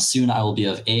the line, "Soon I will be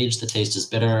of age, the taste is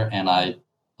bitter," and I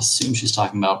assume she's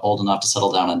talking about old enough to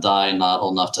settle down and die, not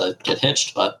old enough to get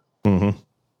hitched, but who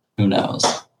knows?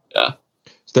 Yeah.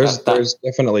 There's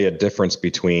definitely a difference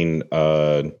between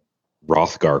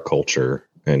Hrothgar culture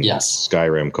and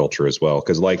Skyrim culture as well.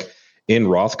 Because like in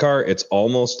Hrothgar, it's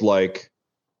almost like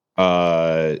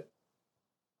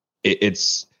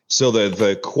it's so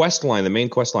the quest line, the main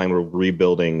quest line, we're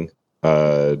rebuilding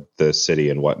the city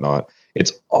and whatnot.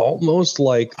 It's almost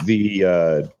like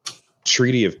the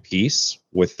Treaty of Peace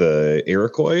with the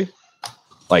Iroquois,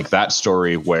 like that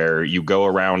story where you go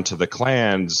around to the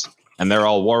clans and they're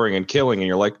all warring and killing, and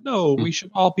you're like, no, we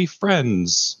should all be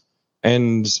friends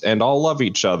and all love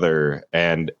each other.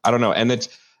 And I don't know. And it's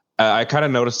I kind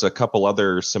of noticed a couple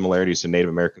other similarities to Native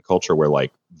American culture where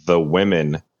like the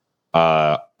women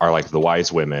are like the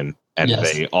wise women, and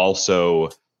they also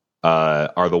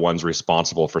are the ones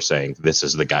responsible for saying this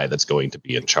is the guy that's going to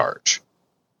be in charge.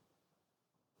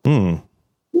 Well,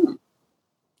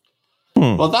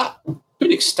 that to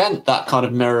an extent that kind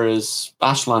of mirrors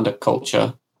Ashlander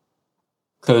culture,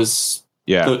 because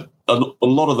a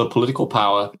lot of the political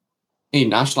power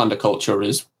in Ashlander culture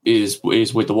is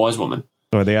with the wise woman.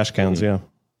 Or the Ashcans,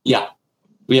 yeah.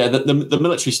 The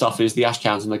military stuff is the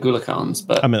Ashcans and the Gulakans,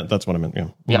 but that's what I meant.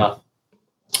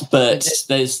 But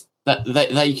there's that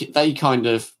they kind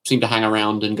of seem to hang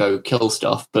around and go kill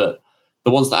stuff, but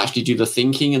the ones that actually do the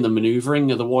thinking and the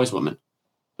maneuvering are the wise women,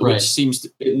 which seems to,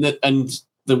 and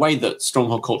the way that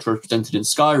stronghold culture is presented in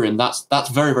Skyrim, that's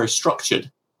very, very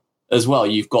structured as well.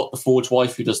 You've got the forge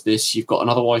wife who does this. You've got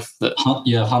another wife that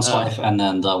you have Hunt's wife, and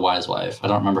then the wise wife. I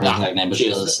don't remember her exact name, but she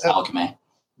does alchemy.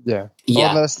 Yeah.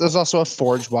 Well, there's also a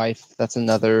forge wife. That's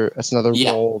another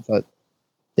role that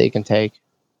they can take.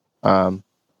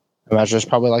 I imagine there's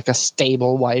probably like a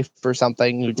stable wife or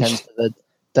something who tends to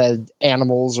the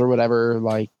animals or whatever.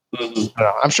 Like, I don't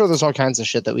know. I'm sure there's all kinds of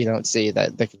shit that we don't see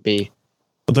that could be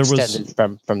extended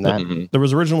from that. There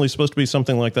was originally supposed to be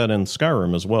something like that in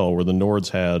Skyrim as well, where the Nords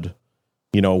had,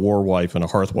 a war wife and a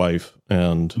hearth wife,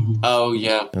 and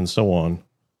and so on.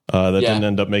 That didn't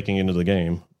end up making it into the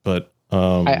game, but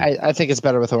I think it's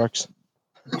better with orcs.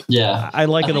 Yeah, I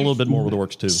like it a little bit more with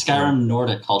orcs too. Skyrim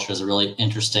Nordic culture is a really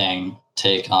interesting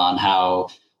take on how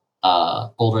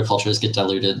older cultures get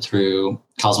diluted through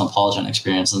cosmopolitan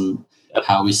experience, and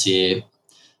how we see.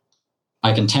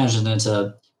 I can tangent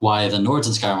into why the Nords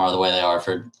in Skyrim are the way they are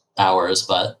for hours,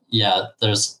 but yeah,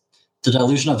 there's the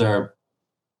dilution of their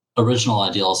original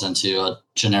ideals into a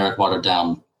generic, watered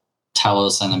down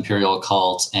Talos and Imperial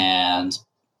cult and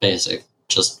basic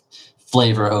just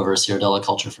flavor over Cyrodiilic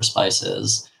culture for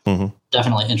spices.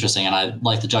 Definitely interesting, and I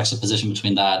like the juxtaposition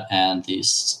between that and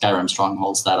these Skyrim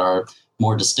strongholds that are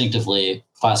more distinctively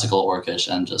classical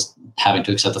orcish and just having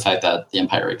to accept the fact that the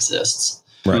Empire exists.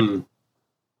 Right.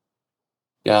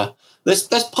 Yeah. There's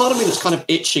part of me that's kind of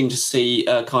itching to see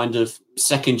a kind of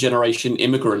second generation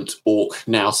immigrant orc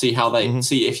now. See how they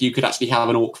see if you could actually have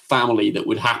an orc family that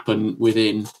would happen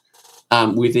within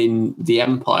the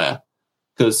Empire,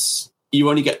 because you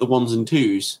only get the ones and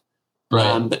twos.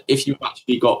 Right. But if you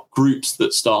actually got groups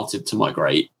that started to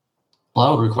migrate, well,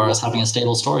 that would require us having a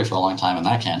stable story for a long time, and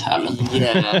that can't happen.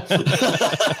 Yeah.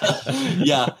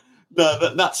 Yeah.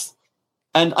 No, that's,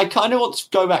 and I kind of want to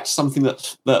go back to something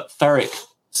that Ferric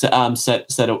said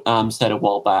a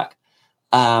while back.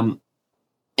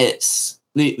 It's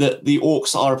the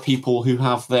orcs are people who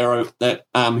have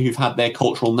who've had their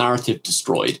cultural narrative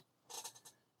destroyed.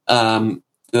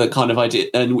 The kind of idea,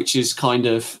 and which is kind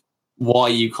of why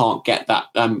you can't get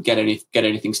that get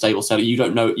anything stable. So you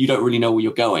don't really know where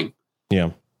you're going.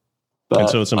 Yeah, but and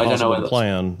so it's impossible to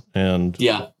plan. And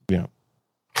yeah.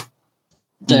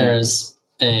 There's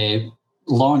a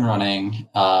long-running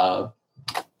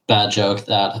bad joke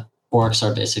that orcs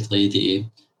are basically the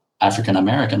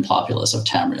African-American populace of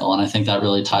Tamriel, and I think that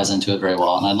really ties into it very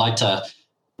well. And I'd like to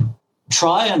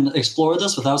try and explore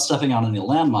this without stepping on any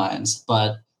landmines,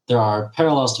 but there are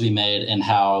parallels to be made in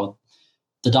how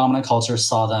the dominant culture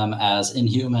saw them as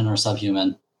inhuman or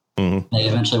subhuman. They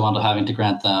eventually wound up having to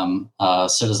grant them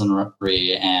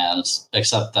citizenry and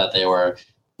accept that they were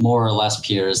more or less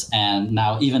peers. And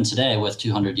now, even today, with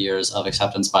 200 years of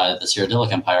acceptance by the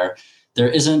Cyrodiilic Empire, there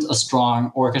isn't a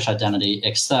strong orcish identity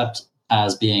except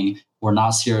as being, we're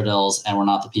not Cyrodiils and we're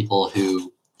not the people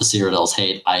who the Cyrodiils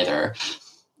hate either.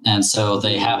 And so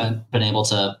they haven't been able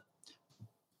to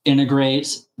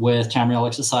integrate with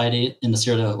Tamrielic society. In the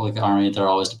Cyrodiilic army, they're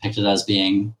always depicted as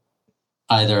being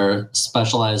either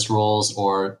specialized roles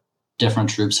or different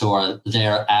troops who are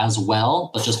there as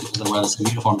well, but just because they wear the same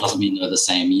uniform doesn't mean they're the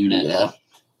same unit. Yeah.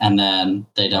 And then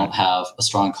they don't have a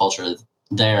strong culture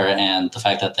there, and the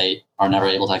fact that they are never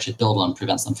able to actually build one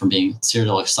prevents them from being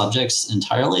Cyrodiilic subjects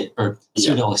entirely, or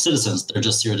Cyrodiilic citizens. They're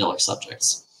just Cyrodiilic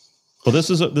subjects. Well, this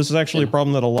is actually a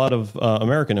problem that a lot of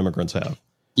American immigrants have.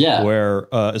 Yeah. Where,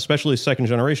 especially second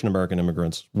generation American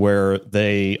immigrants, where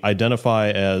they identify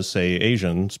as, say,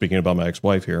 Asian, speaking about my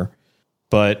ex-wife here,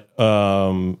 but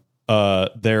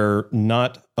they're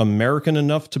not American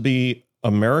enough to be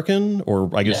American, or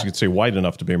I guess you could say white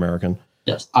enough to be American.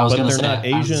 Yes, I was going to say, not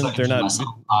Asian. They're not.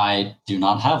 Myself, I do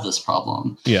not have this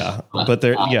problem. Yeah, but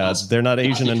they're they're not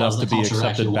Asian enough to be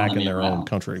accepted back in their own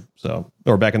country. So,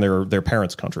 or back in their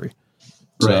parents' country.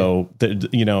 So,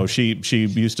 she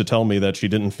used to tell me that she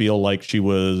didn't feel like she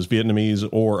was Vietnamese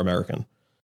or American.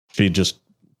 She just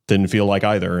didn't feel like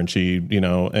either. And she,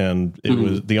 and it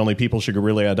was the only people she could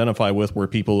really identify with were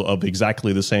people of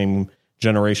exactly the same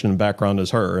generation and background as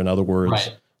her. In other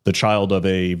words, the child of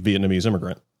a Vietnamese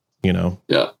immigrant,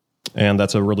 Yeah. And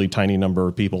that's a really tiny number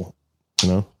of people,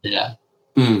 Yeah.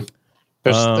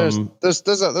 There's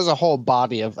a whole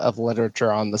body of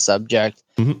literature on the subject,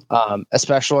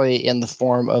 especially in the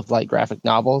form of like graphic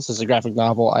novels. There's a graphic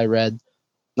novel I read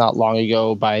not long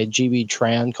ago by G.B.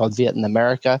 Tran called Viet in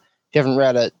America. If you haven't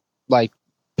read it, like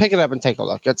pick it up and take a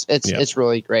look. It's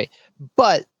really great.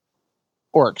 But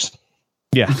orcs.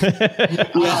 Yeah.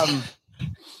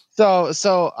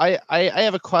 So I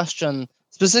have a question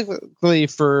specifically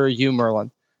for you, Merlin.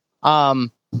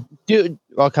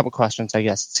 A couple questions, I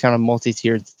guess. It's kind of a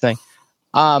multi-tiered thing.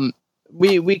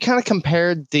 We kind of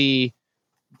compared the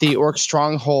orc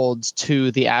strongholds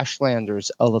to the Ashlanders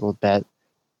a little bit,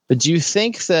 but do you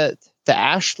think that the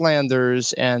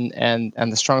Ashlanders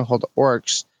and the stronghold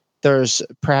orcs, there's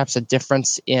perhaps a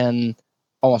difference in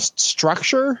almost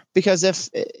structure? Because if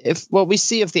what we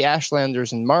see of the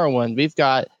Ashlanders in Morrowind, we've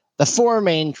got the four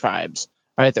main tribes,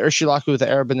 right? The Urshilaku, the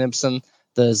Arabanibson,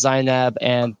 the Zainab,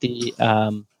 and the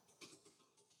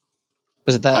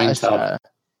was it that Aintab.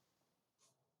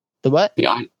 the what? The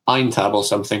Aintab or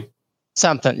something.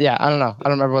 Something, yeah. I don't know. I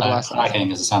don't remember what the last one. Cracking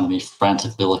is the sound of me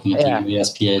frantically looking at the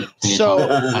UVSPA page So,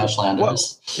 on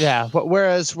Ashlanders.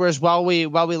 Whereas while we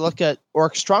look at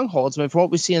orc strongholds, I mean, from what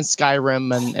we see in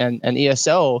Skyrim and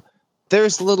ESO,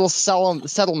 there's little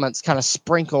settlements kind of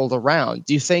sprinkled around.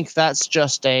 Do you think that's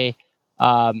just a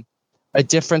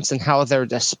difference in how they're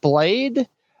displayed?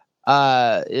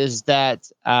 Is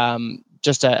that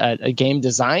just a game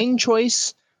design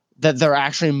choice that they're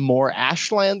actually more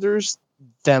Ashlanders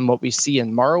than what we see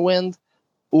in Morrowind,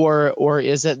 or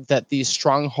is it that these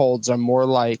strongholds are more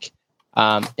like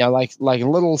like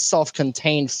little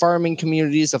self-contained farming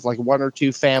communities of like one or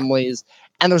two families,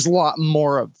 and there's a lot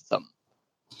more of them?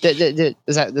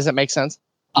 Does that make sense?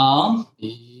 Yeah.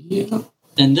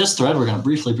 In this thread, we're going to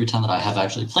briefly pretend that I have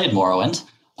actually played Morrowind.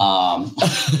 I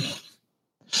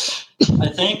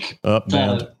think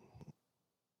doors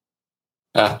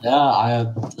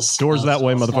that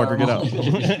way, motherfucker. Get out.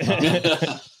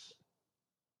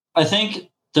 I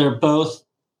think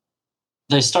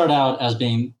they start out as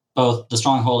being both the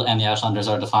Stronghold and the Ashlanders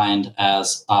are defined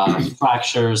as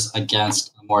fractures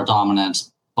against a more dominant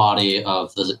body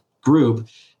of the group,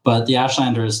 but the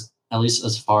Ashlanders, at least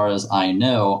as far as I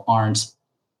know, aren't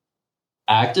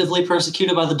actively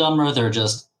persecuted by the Dunmer. They're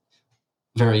just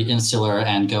very insular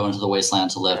and go into the wasteland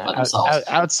to live by themselves.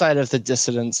 Outside of the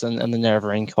dissidents and the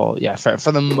Neverine cult,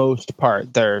 for the most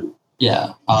part, they're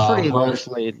pretty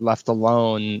largely left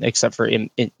alone, except for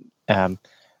kind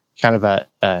of a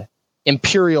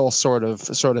imperial sort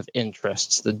of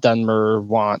interests. The Dunmer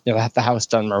want, the House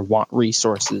Dunmer want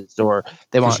resources, or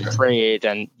they want trade,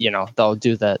 and they'll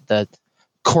do the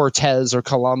Cortez or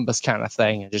Columbus kind of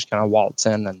thing and just kind of waltz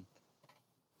in and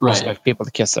expect people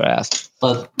to kiss their ass.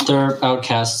 But they're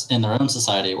outcasts in their own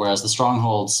society, whereas the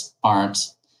Strongholds aren't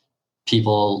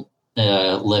people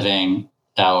living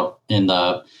out in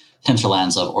the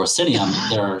hinterlands of Orsinium.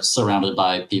 They're surrounded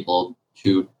by people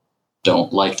who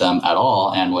don't like them at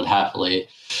all and would happily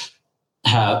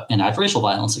enact racial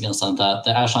violence against them that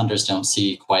the Ashlanders don't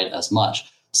see quite as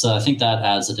much. So I think that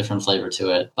adds a different flavor to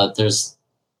it. But there's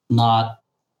not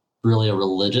really a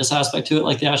religious aspect to it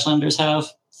like the Ashlanders have,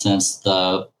 since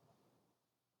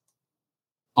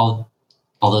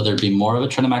although there'd be more of a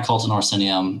Trinamac cult in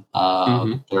Orsinium,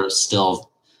 there's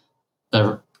still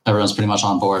everyone's pretty much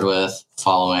on board with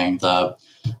following the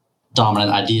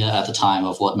dominant idea at the time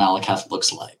of what Malakath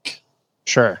looks like.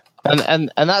 Sure,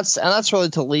 and that's really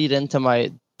to lead into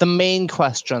the main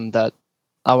question that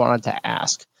I wanted to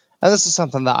ask, and this is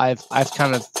something that I've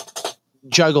kind of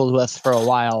juggled with for a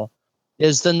while,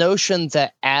 is the notion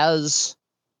that as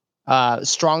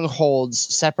strongholds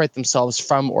separate themselves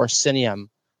from Orsinium,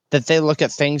 that they look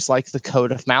at things like the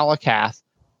Code of Malakath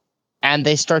and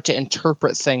they start to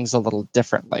interpret things a little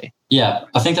differently. Yeah,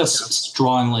 I think that's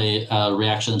strongly a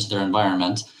reaction to their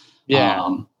environment.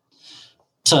 Yeah.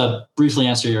 To briefly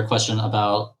answer your question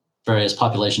about various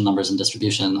population numbers and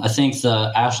distribution, I think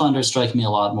the Ashlanders strike me a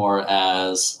lot more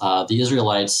as the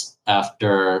Israelites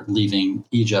after leaving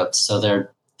Egypt. So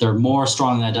they're more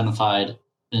strongly identified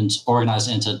and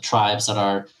organized into tribes that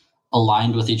are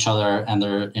aligned with each other, and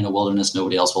they're in a wilderness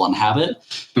nobody else will inhabit.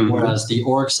 Whereas the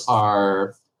orcs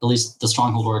are, at least the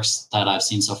stronghold orcs that I've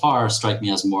seen so far, strike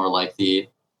me as more like the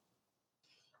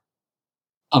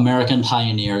American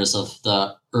pioneers of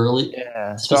the early,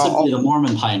 specifically the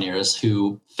Mormon pioneers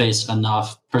who faced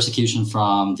enough persecution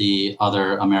from the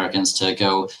other Americans to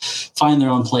go find their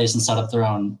own place and set up their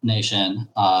own nation.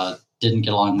 Didn't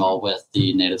get along well with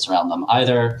the natives around them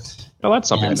either. Well, that's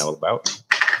something I know about.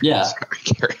 Yeah.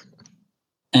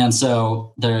 And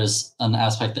so there's an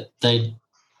aspect that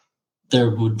there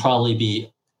would probably be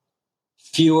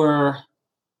fewer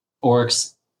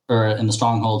orcs in the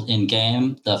stronghold in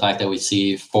game. The fact that we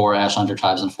see 4 Ashlander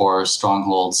tribes and 4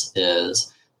 strongholds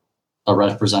is a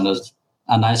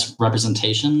nice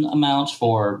representation amount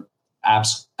for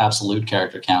absolute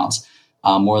character counts.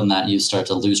 More than that, you start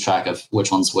to lose track of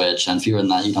which one's which, and fewer than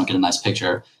that, you don't get a nice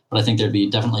picture. But I think there'd be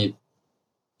definitely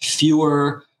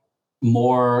fewer,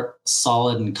 more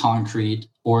solid and concrete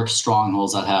orc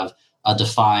strongholds that have a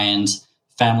defined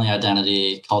family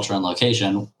identity, culture, and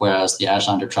location, whereas the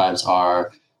Ashlander tribes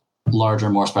are larger,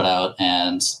 more spread out,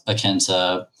 and akin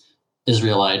to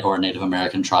Israelite or Native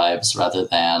American tribes rather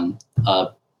than a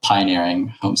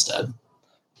pioneering homestead.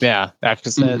 Yeah,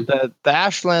 because the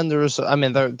Ashlanders, I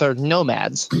mean, they're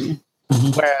nomads,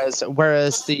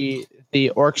 whereas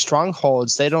the orc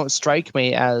strongholds, they don't strike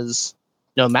me as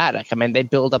nomadic. I mean, they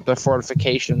build up their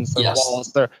fortifications, their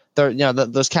walls, their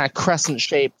those kind of crescent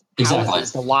shaped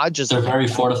houses, the lodges. They're very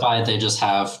fortified. They just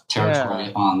have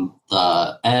territory on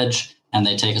the edge, and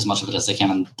they take as much of it as they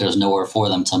can, and there's nowhere for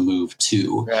them to move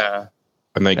to. Yeah.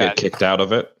 And they get kicked out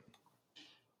of it?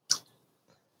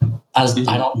 As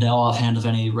I don't know offhand of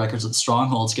any records of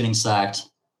strongholds getting sacked.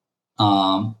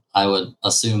 I would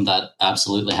assume that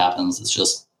absolutely happens. It's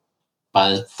just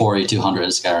by 4200,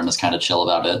 Skyrim is kind of chill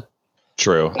about it.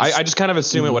 True. I just kind of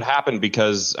assume it would happen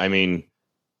because, I mean,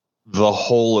 the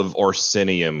whole of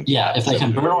Orsinium. Yeah, if they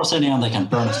can burn Orsinium, they can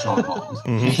burn a stronghold.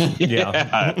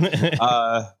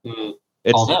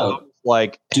 Although,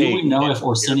 like, do we know if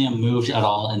Orsinium moved at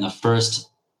all in the first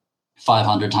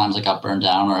 500 times it got burned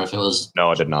down, or if it was...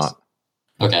 No, it did not.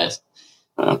 Okay.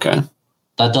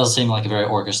 That does seem like a very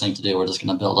orcish thing to do. We're just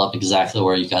going to build up exactly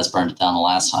where you guys burned it down the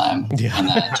last time. Yeah. And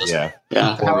then just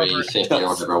 40, 50 or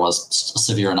whatever was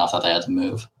severe enough that they had to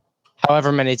move.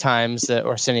 However many times that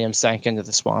Orsinium sank into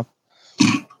the swamp.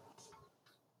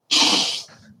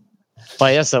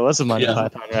 Well, yes, that was a Monty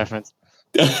Python reference.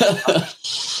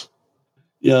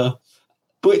 Yeah.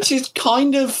 Which is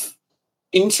kind of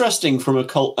interesting from a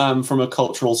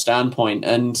cultural standpoint,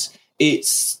 and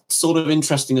it's sort of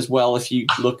interesting as well if you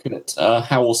look at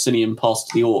how Orsinium passed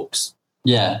to the orcs.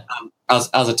 Yeah. As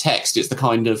a text, it's the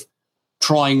kind of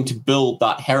trying to build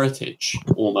that heritage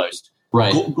almost.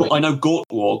 Right. I know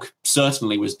Gortwarg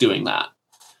certainly was doing that.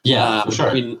 Yeah, for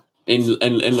sure. In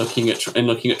looking at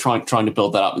trying to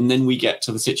build that up, and then we get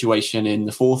to the situation in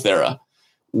the Fourth Era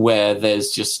where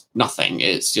there's just nothing.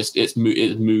 It's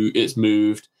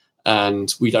moved.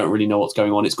 And we don't really know what's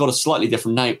going on. It's got a slightly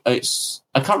different name. I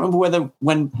can't remember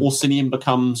when Orsinium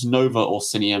becomes Nova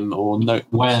Orsinium or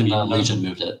when the Legion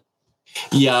moved it.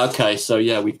 Yeah. Okay. So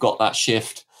we've got that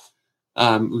shift.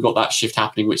 We've got that shift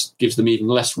happening, which gives them even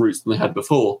less roots than they had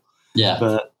before.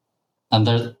 Yeah.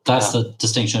 That's the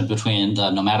distinction between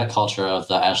the nomadic culture of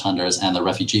the Ashlanders and the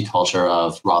refugee culture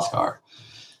of Hrothgar.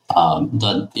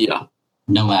 The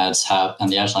nomads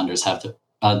and the Ashlanders have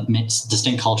a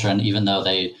distinct culture, and even though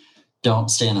they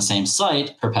don't stay in the same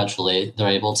site perpetually, they're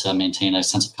able to maintain a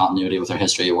sense of continuity with their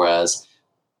history, whereas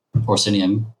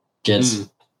Orsinium gets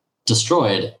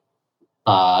destroyed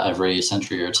every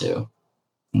century or two.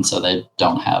 And so they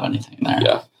don't have anything there.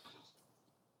 Yeah.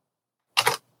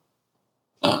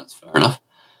 That's fair enough.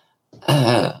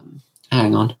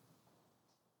 Hang on.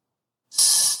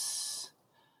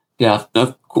 Yeah.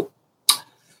 No, cool.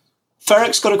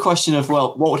 Ferrick's got a question of,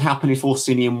 what would happen if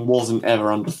Orsinium wasn't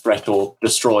ever under threat or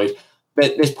destroyed?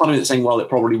 But there's part of it that's saying, it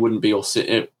probably wouldn't be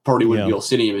Orsinium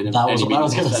in that was what I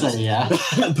was going to say, yeah.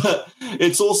 But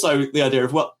it's also the idea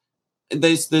of,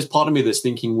 there's part of me that's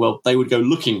thinking, they would go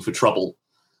looking for trouble.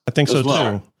 I think so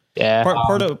too. Yeah.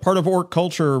 Part of orc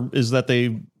culture is that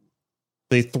they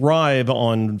thrive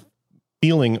on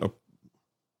being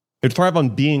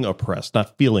oppressed,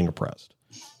 not feeling oppressed.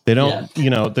 They don't,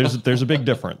 there's a big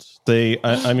difference.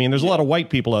 I mean, there's a lot of white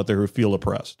people out there who feel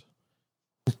oppressed.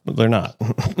 But they're not.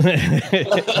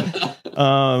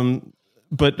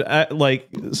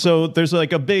 So there's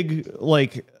like a big,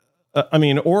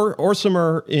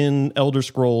 Orsimer in Elder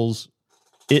Scrolls,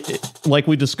 it like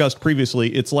we discussed previously,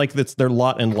 it's like it's their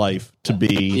lot in life to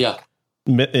be,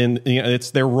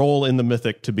 it's their role in the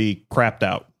mythic to be crapped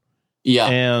out. Yeah.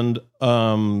 And,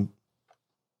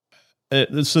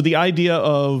 so the idea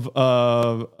of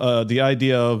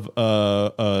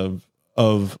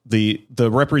the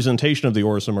representation of the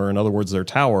Orsimer, in other words, their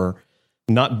tower,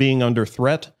 not being under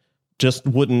threat, just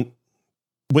wouldn't.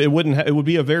 It would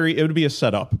be a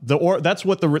setup. That's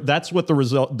what the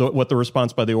result. What the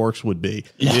response by the orcs would be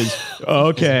is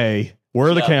okay. Where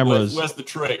are the cameras? Where's the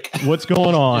trick? What's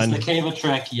going on? Is the cave a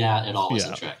trick? Yeah, it always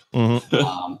a trick.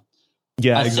 Mm-hmm.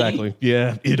 Exactly.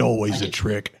 It always a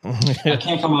trick. I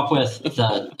can't come up with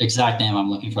the exact name I'm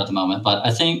looking for at the moment, but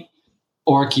I think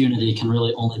orc unity can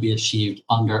really only be achieved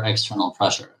under external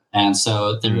pressure. And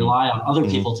so they rely on other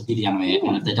people to be the enemy,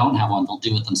 and if they don't have one, they'll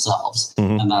do it themselves.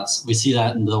 And we see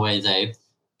that in the way they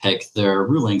pick their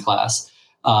ruling class.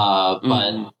 But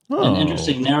an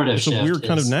interesting narrative shift. It's a weird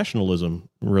kind of nationalism,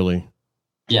 really.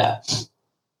 Yeah.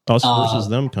 Us versus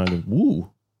them, kind of. Woo.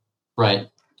 Right.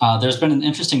 There's been an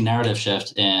interesting narrative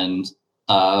shift in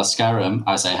Skyrim.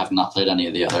 I have not played any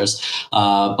of the others.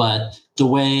 But the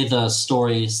way the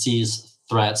story sees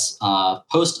threats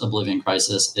post-Oblivion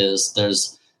Crisis is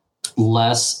there's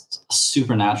less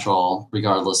supernatural,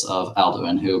 regardless of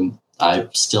Alduin, whom I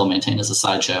still maintain as a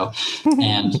sideshow,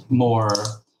 and more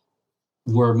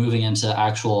we're moving into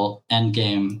actual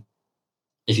endgame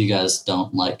if you guys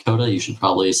don't like Coda, you should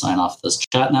probably sign off this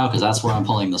chat now, because that's where I'm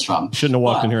pulling this from. Shouldn't have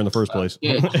walked in here in the first place.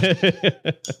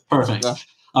 Perfect.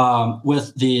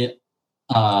 With the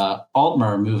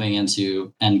Altmer moving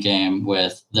into Endgame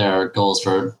with their goals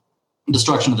for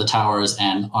destruction of the towers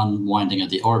and unwinding of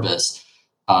the Orbis,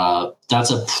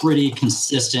 that's a pretty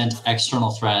consistent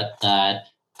external threat that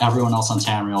everyone else on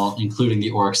Tamriel, including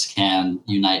the orcs, can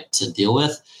unite to deal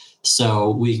with. So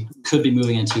we could be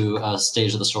moving into a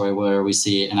stage of the story where we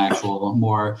see an actual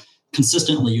more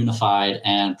consistently unified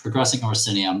and progressing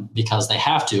Orsinium, because they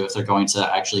have to if they're going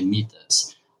to actually meet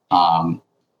this.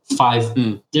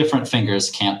 5 different fingers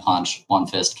can't punch, one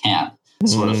fist can,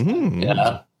 sort of thing.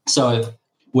 Yeah. So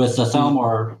with the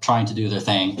Thalmor trying to do their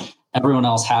thing, everyone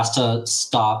else has to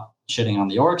stop shitting on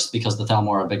the orcs, because the Thalmor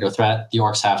are a bigger threat. The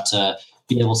orcs have to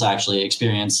be able to actually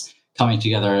experience coming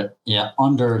together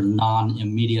under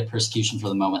non-immediate persecution for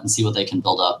the moment and see what they can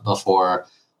build up before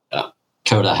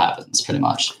Coda happens, pretty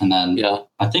much. And then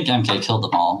I think MK killed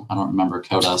them all. I don't remember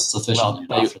Coda sufficiently.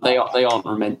 Well, they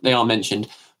aren't mentioned.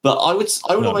 But I would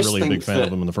almost really think a big fan of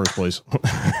them in the first place.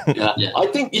 I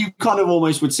think you kind of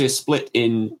almost would see a split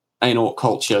in orc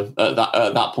culture at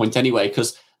that point anyway,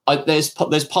 because there's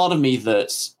part of me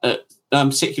that's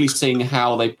particularly seeing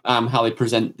how they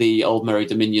present the Old Merry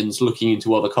Dominions, looking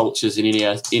into other cultures in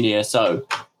ESO.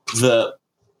 That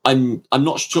I'm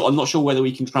not sure whether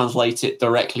we can translate it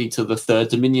directly to the third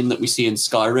Dominion that we see in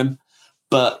Skyrim,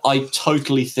 but I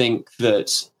totally think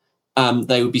that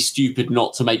they would be stupid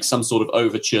not to make some sort of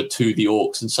overture to the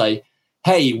orcs and say,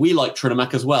 "Hey, we like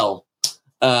Trinamac as well.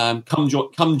 Come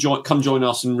join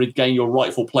us and regain your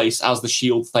rightful place as the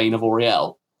Shield Thane of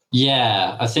Auriel."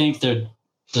 Yeah, I think there's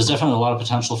definitely a lot of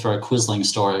potential for a Quisling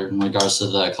story in regards to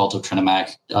the cult of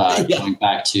Trinamac, going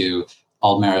back to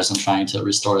Aldmeris and trying to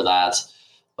restore that.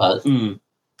 But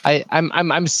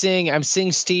I'm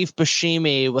seeing Steve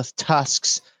Buscemi with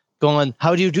tusks going,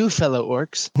 "How do you do, fellow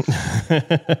orcs?"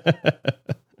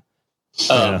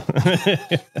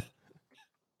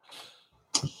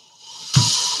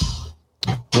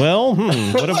 Well,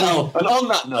 what have and on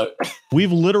that note,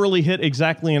 we've literally hit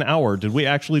exactly an hour. Did we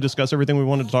actually discuss everything we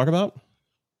wanted to talk about?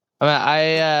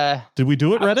 Did we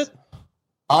do it, Reddit?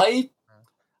 I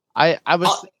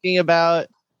was thinking about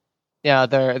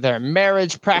their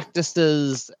marriage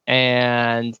practices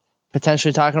and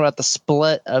potentially talking about the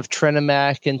split of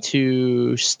Trinamac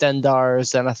into Stendar,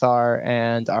 Zenithar,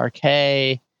 and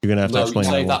RK. You're gonna have to explain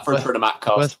save that for Trinamac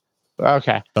cast.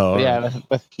 Okay. Oh, yeah, right.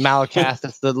 with Malakath,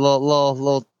 it's the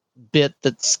little bit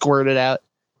that squirted out.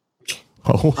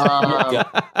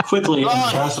 Quickly, in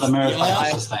regards to the marriage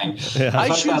practices thing, the I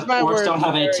fact choose that my orcs words don't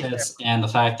have very 8 tits, and the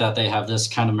fact that they have this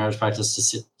kind of marriage practice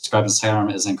described in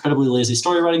Skyrim is incredibly lazy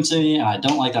story writing to me, and I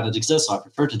don't like that it exists, so I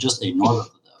prefer to just ignore both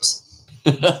of those.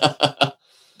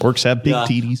 Orcs have big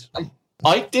titties.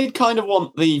 I did kind of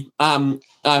want the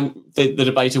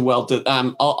debate of, well,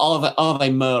 are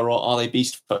they mer or are they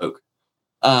beast folk?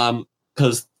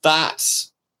 Because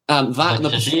that's that the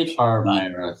Khajiit are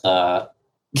mer.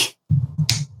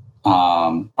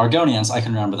 Argonians, I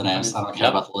can remember the names. I don't care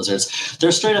about the lizards.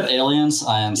 They're straight up aliens,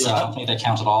 and so I don't think they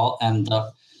count at all. And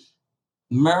the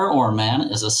mer or man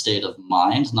is a state of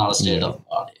mind, not a state of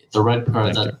body. The Red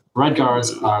Guards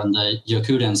and the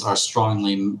Yokudans are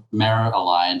strongly mer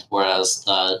aligned, whereas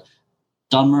the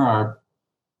Dunmer are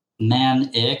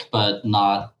man-ic, but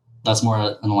not. That's more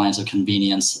an alliance of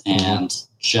convenience and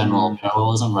general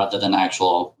parallelism rather than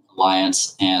actual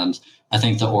alliance. And I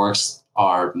think the orcs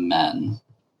are men.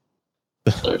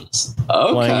 Flying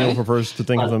Eagle prefers to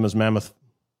think of them as mammoth.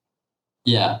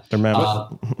 Yeah. They're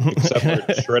mammoth. Except for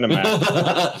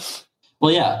Trinamac.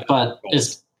 Well, yeah, but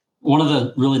it's one of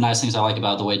the really nice things I like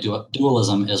about the way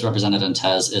dualism is represented in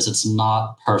TES is it's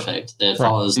not perfect. It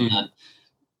follows the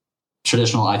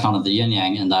traditional icon of the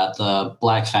yin-yang in that the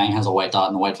black fang has a white dot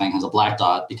and the white fang has a black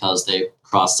dot because they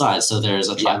cross sides. So there's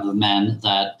a tribe of men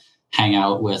that hang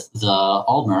out with the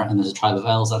Aldmer, and there's a tribe of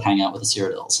elves that hang out with the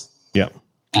Cyrodiils. Yeah.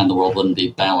 And the world wouldn't be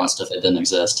balanced if it didn't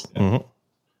exist. Mm-hmm.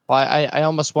 Well, I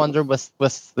almost wonder with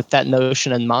that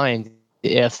notion in mind,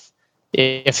 if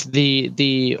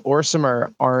the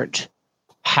Orsimer aren't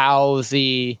how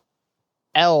the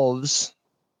elves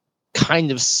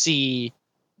kind of see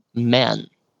men,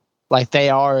 like they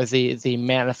are the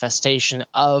manifestation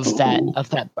of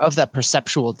that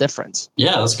perceptual difference.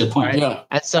 Yeah, that's a good point. Right?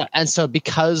 Yeah, and so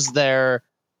because there's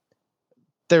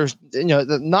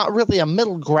not really a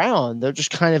middle ground. They're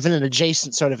just kind of in an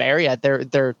adjacent sort of area.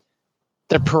 They're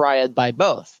pariahed by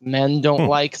both. Men don't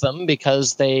like them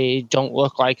because they don't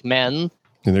look like men,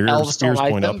 And elves don't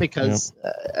like them because,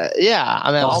 I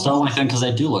mean, elves don't like them because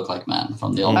they do look like men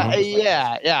from the old.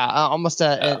 Almost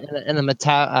in a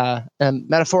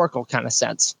metaphorical kind of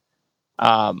sense.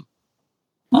 I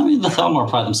mean, the Thalmor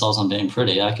pride themselves on being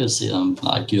pretty. I could see them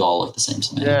like you all look the same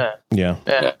to me. Yeah.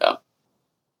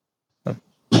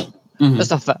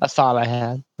 Just a thought I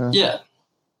had. Yeah.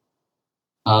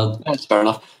 That's fair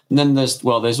enough. And then there's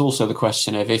also the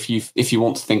question of if you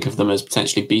want to think of them as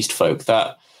potentially beast folk,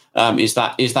 that is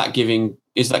that giving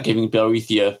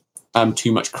Boethia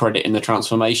too much credit in the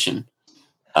transformation?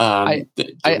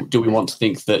 Do we want to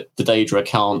think that the Daedra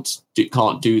can't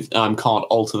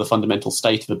alter the fundamental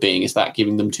state of a being? Is that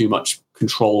giving them too much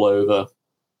control over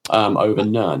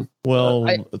Nirn? Well,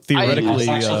 theoretically,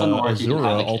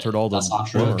 Azura altered all the. That's not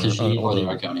true because she or the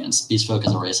Argonians. Beast folk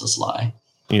is a racist lie.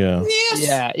 Yeah.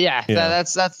 Yeah.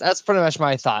 That's pretty much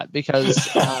my thought because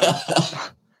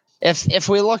if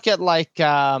we look at like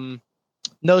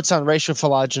notes on racial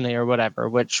phylogeny or whatever,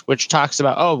 which talks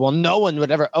about no one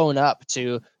would ever own up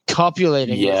to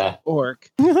copulating with an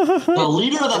orc. The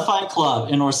leader of the Fight Club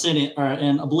in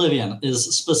in Oblivion is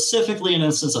specifically an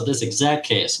instance of this exact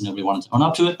case. Nobody wanted to own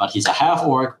up to it, but he's a half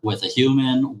orc with a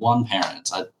human, one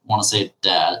parent. I want to say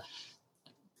dad.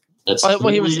 That's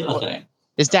really a thing.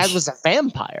 His dad was a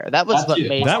vampire. That was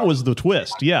that was the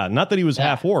twist. Yeah, not that he was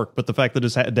half orc, but the fact that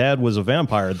his dad was a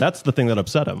vampire. That's the thing that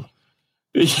upset him.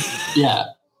 Yeah,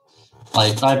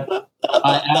 like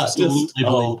I absolutely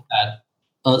believe that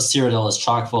Cyrodiil is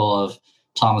chock full of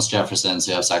Thomas Jeffersons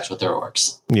who have sex with their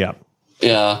orcs. Yeah.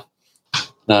 No,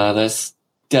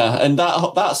 and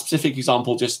that specific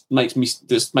example just makes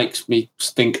me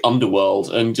think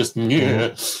Underworld and just.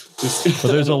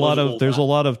 But there's a lot of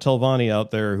Telvanni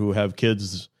out there who have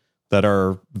kids that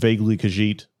are vaguely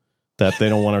Khajiit that they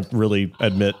don't want to really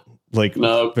admit. Like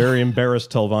very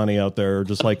embarrassed Telvanni out there,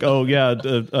 just like,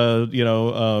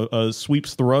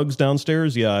 sweeps the rugs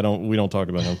downstairs. Yeah, we don't talk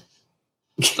about him.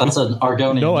 That's an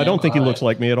Argonian. No, I don't think he looks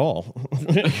like me at all.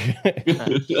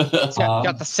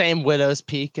 Got the same widow's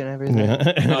peak and everything.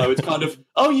 No, it's kind of.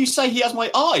 Oh, you say he has my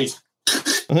eyes?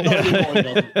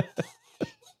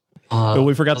 But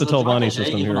we forgot the Telvanni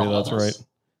system here. That's right.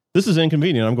 This is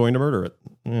inconvenient. I'm going to murder it.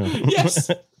 Yeah.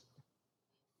 Yes.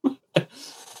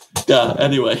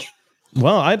 Anyway.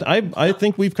 Well, I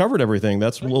think we've covered everything.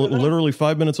 That's literally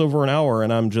 5 minutes over an hour,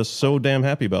 and I'm just so damn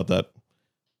happy about that.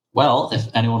 Well, if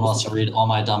anyone wants to read all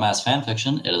my dumbass fan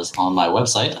fiction, it is on my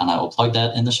website, and I will plug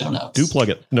that in the show notes. Do plug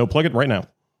it. No, plug it right now.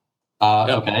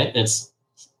 Okay, it's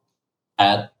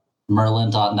at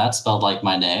merlin.net, spelled like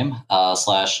my name,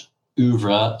 /oeuvre,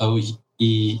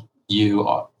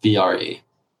 OEUVRE.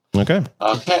 Okay.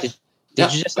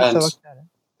 Did you just have to look at it?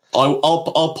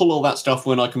 I'll pull all that stuff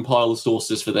when I compile the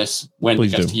sources for this when it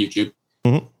gets to YouTube.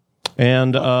 Mm-hmm.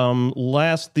 And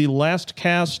the last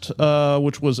cast,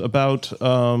 which was about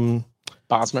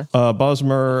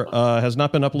Bosmer, has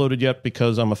not been uploaded yet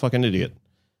because I'm a fucking idiot.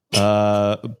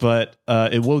 But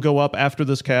it will go up after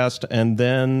this cast, and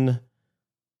then,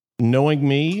 knowing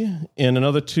me, in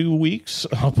another 2 weeks,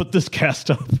 I'll put this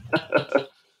cast up.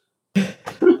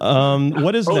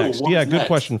 What is next? Yeah, good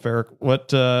question, Ferric.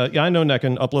 What? I know Neck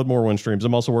can upload more win streams.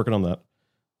 I'm also working on that.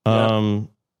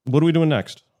 What are we doing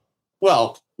next?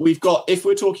 Well, we've got, if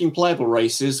we're talking playable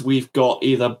races, we've got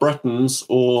either Bretons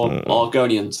or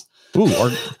Argonians.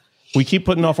 We keep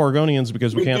putting off Argonians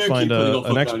because we can't find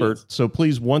an expert. So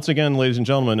please, once again, ladies and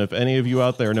gentlemen, if any of you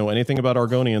out there know anything about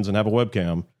Argonians and have a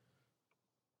webcam,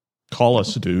 call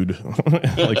us, dude.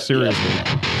 Like, seriously.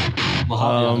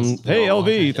 Hey,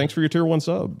 LV, thanks for your tier 1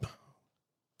 sub.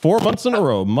 4 months in a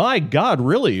row. My God,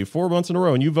 really? 4 months in a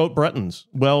row, and you vote Bretons.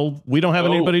 Well, we don't have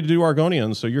anybody to do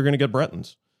Argonians, so you're going to get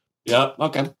Bretons. Yeah,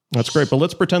 okay. That's great, but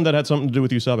let's pretend that had something to do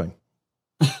with you subbing.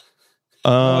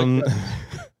 We'll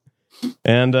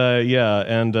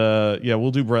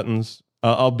do Bretons.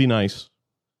 I'll be nice.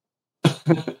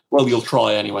 Well, you'll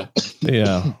try anyway.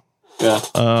 Yeah.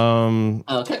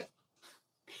 Okay.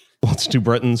 Let's do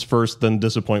Bretons first, then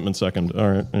disappointment second.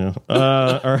 All right. Yeah.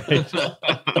 All right.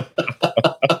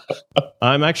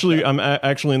 I'm actually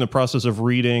in the process of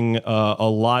reading a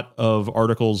lot of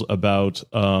articles about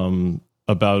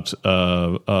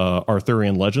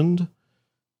Arthurian legend,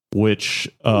 which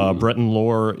Breton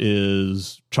lore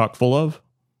is chock full of.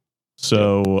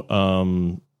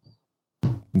 So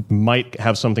might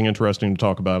have something interesting to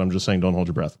talk about. I'm just saying, don't hold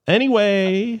your breath.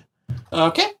 Anyway.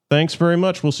 Okay. Thanks very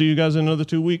much. We'll see you guys in another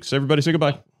 2 weeks. Everybody say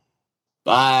goodbye.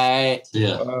 Bye. See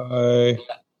ya. Bye.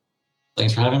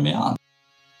 Thanks for having me on.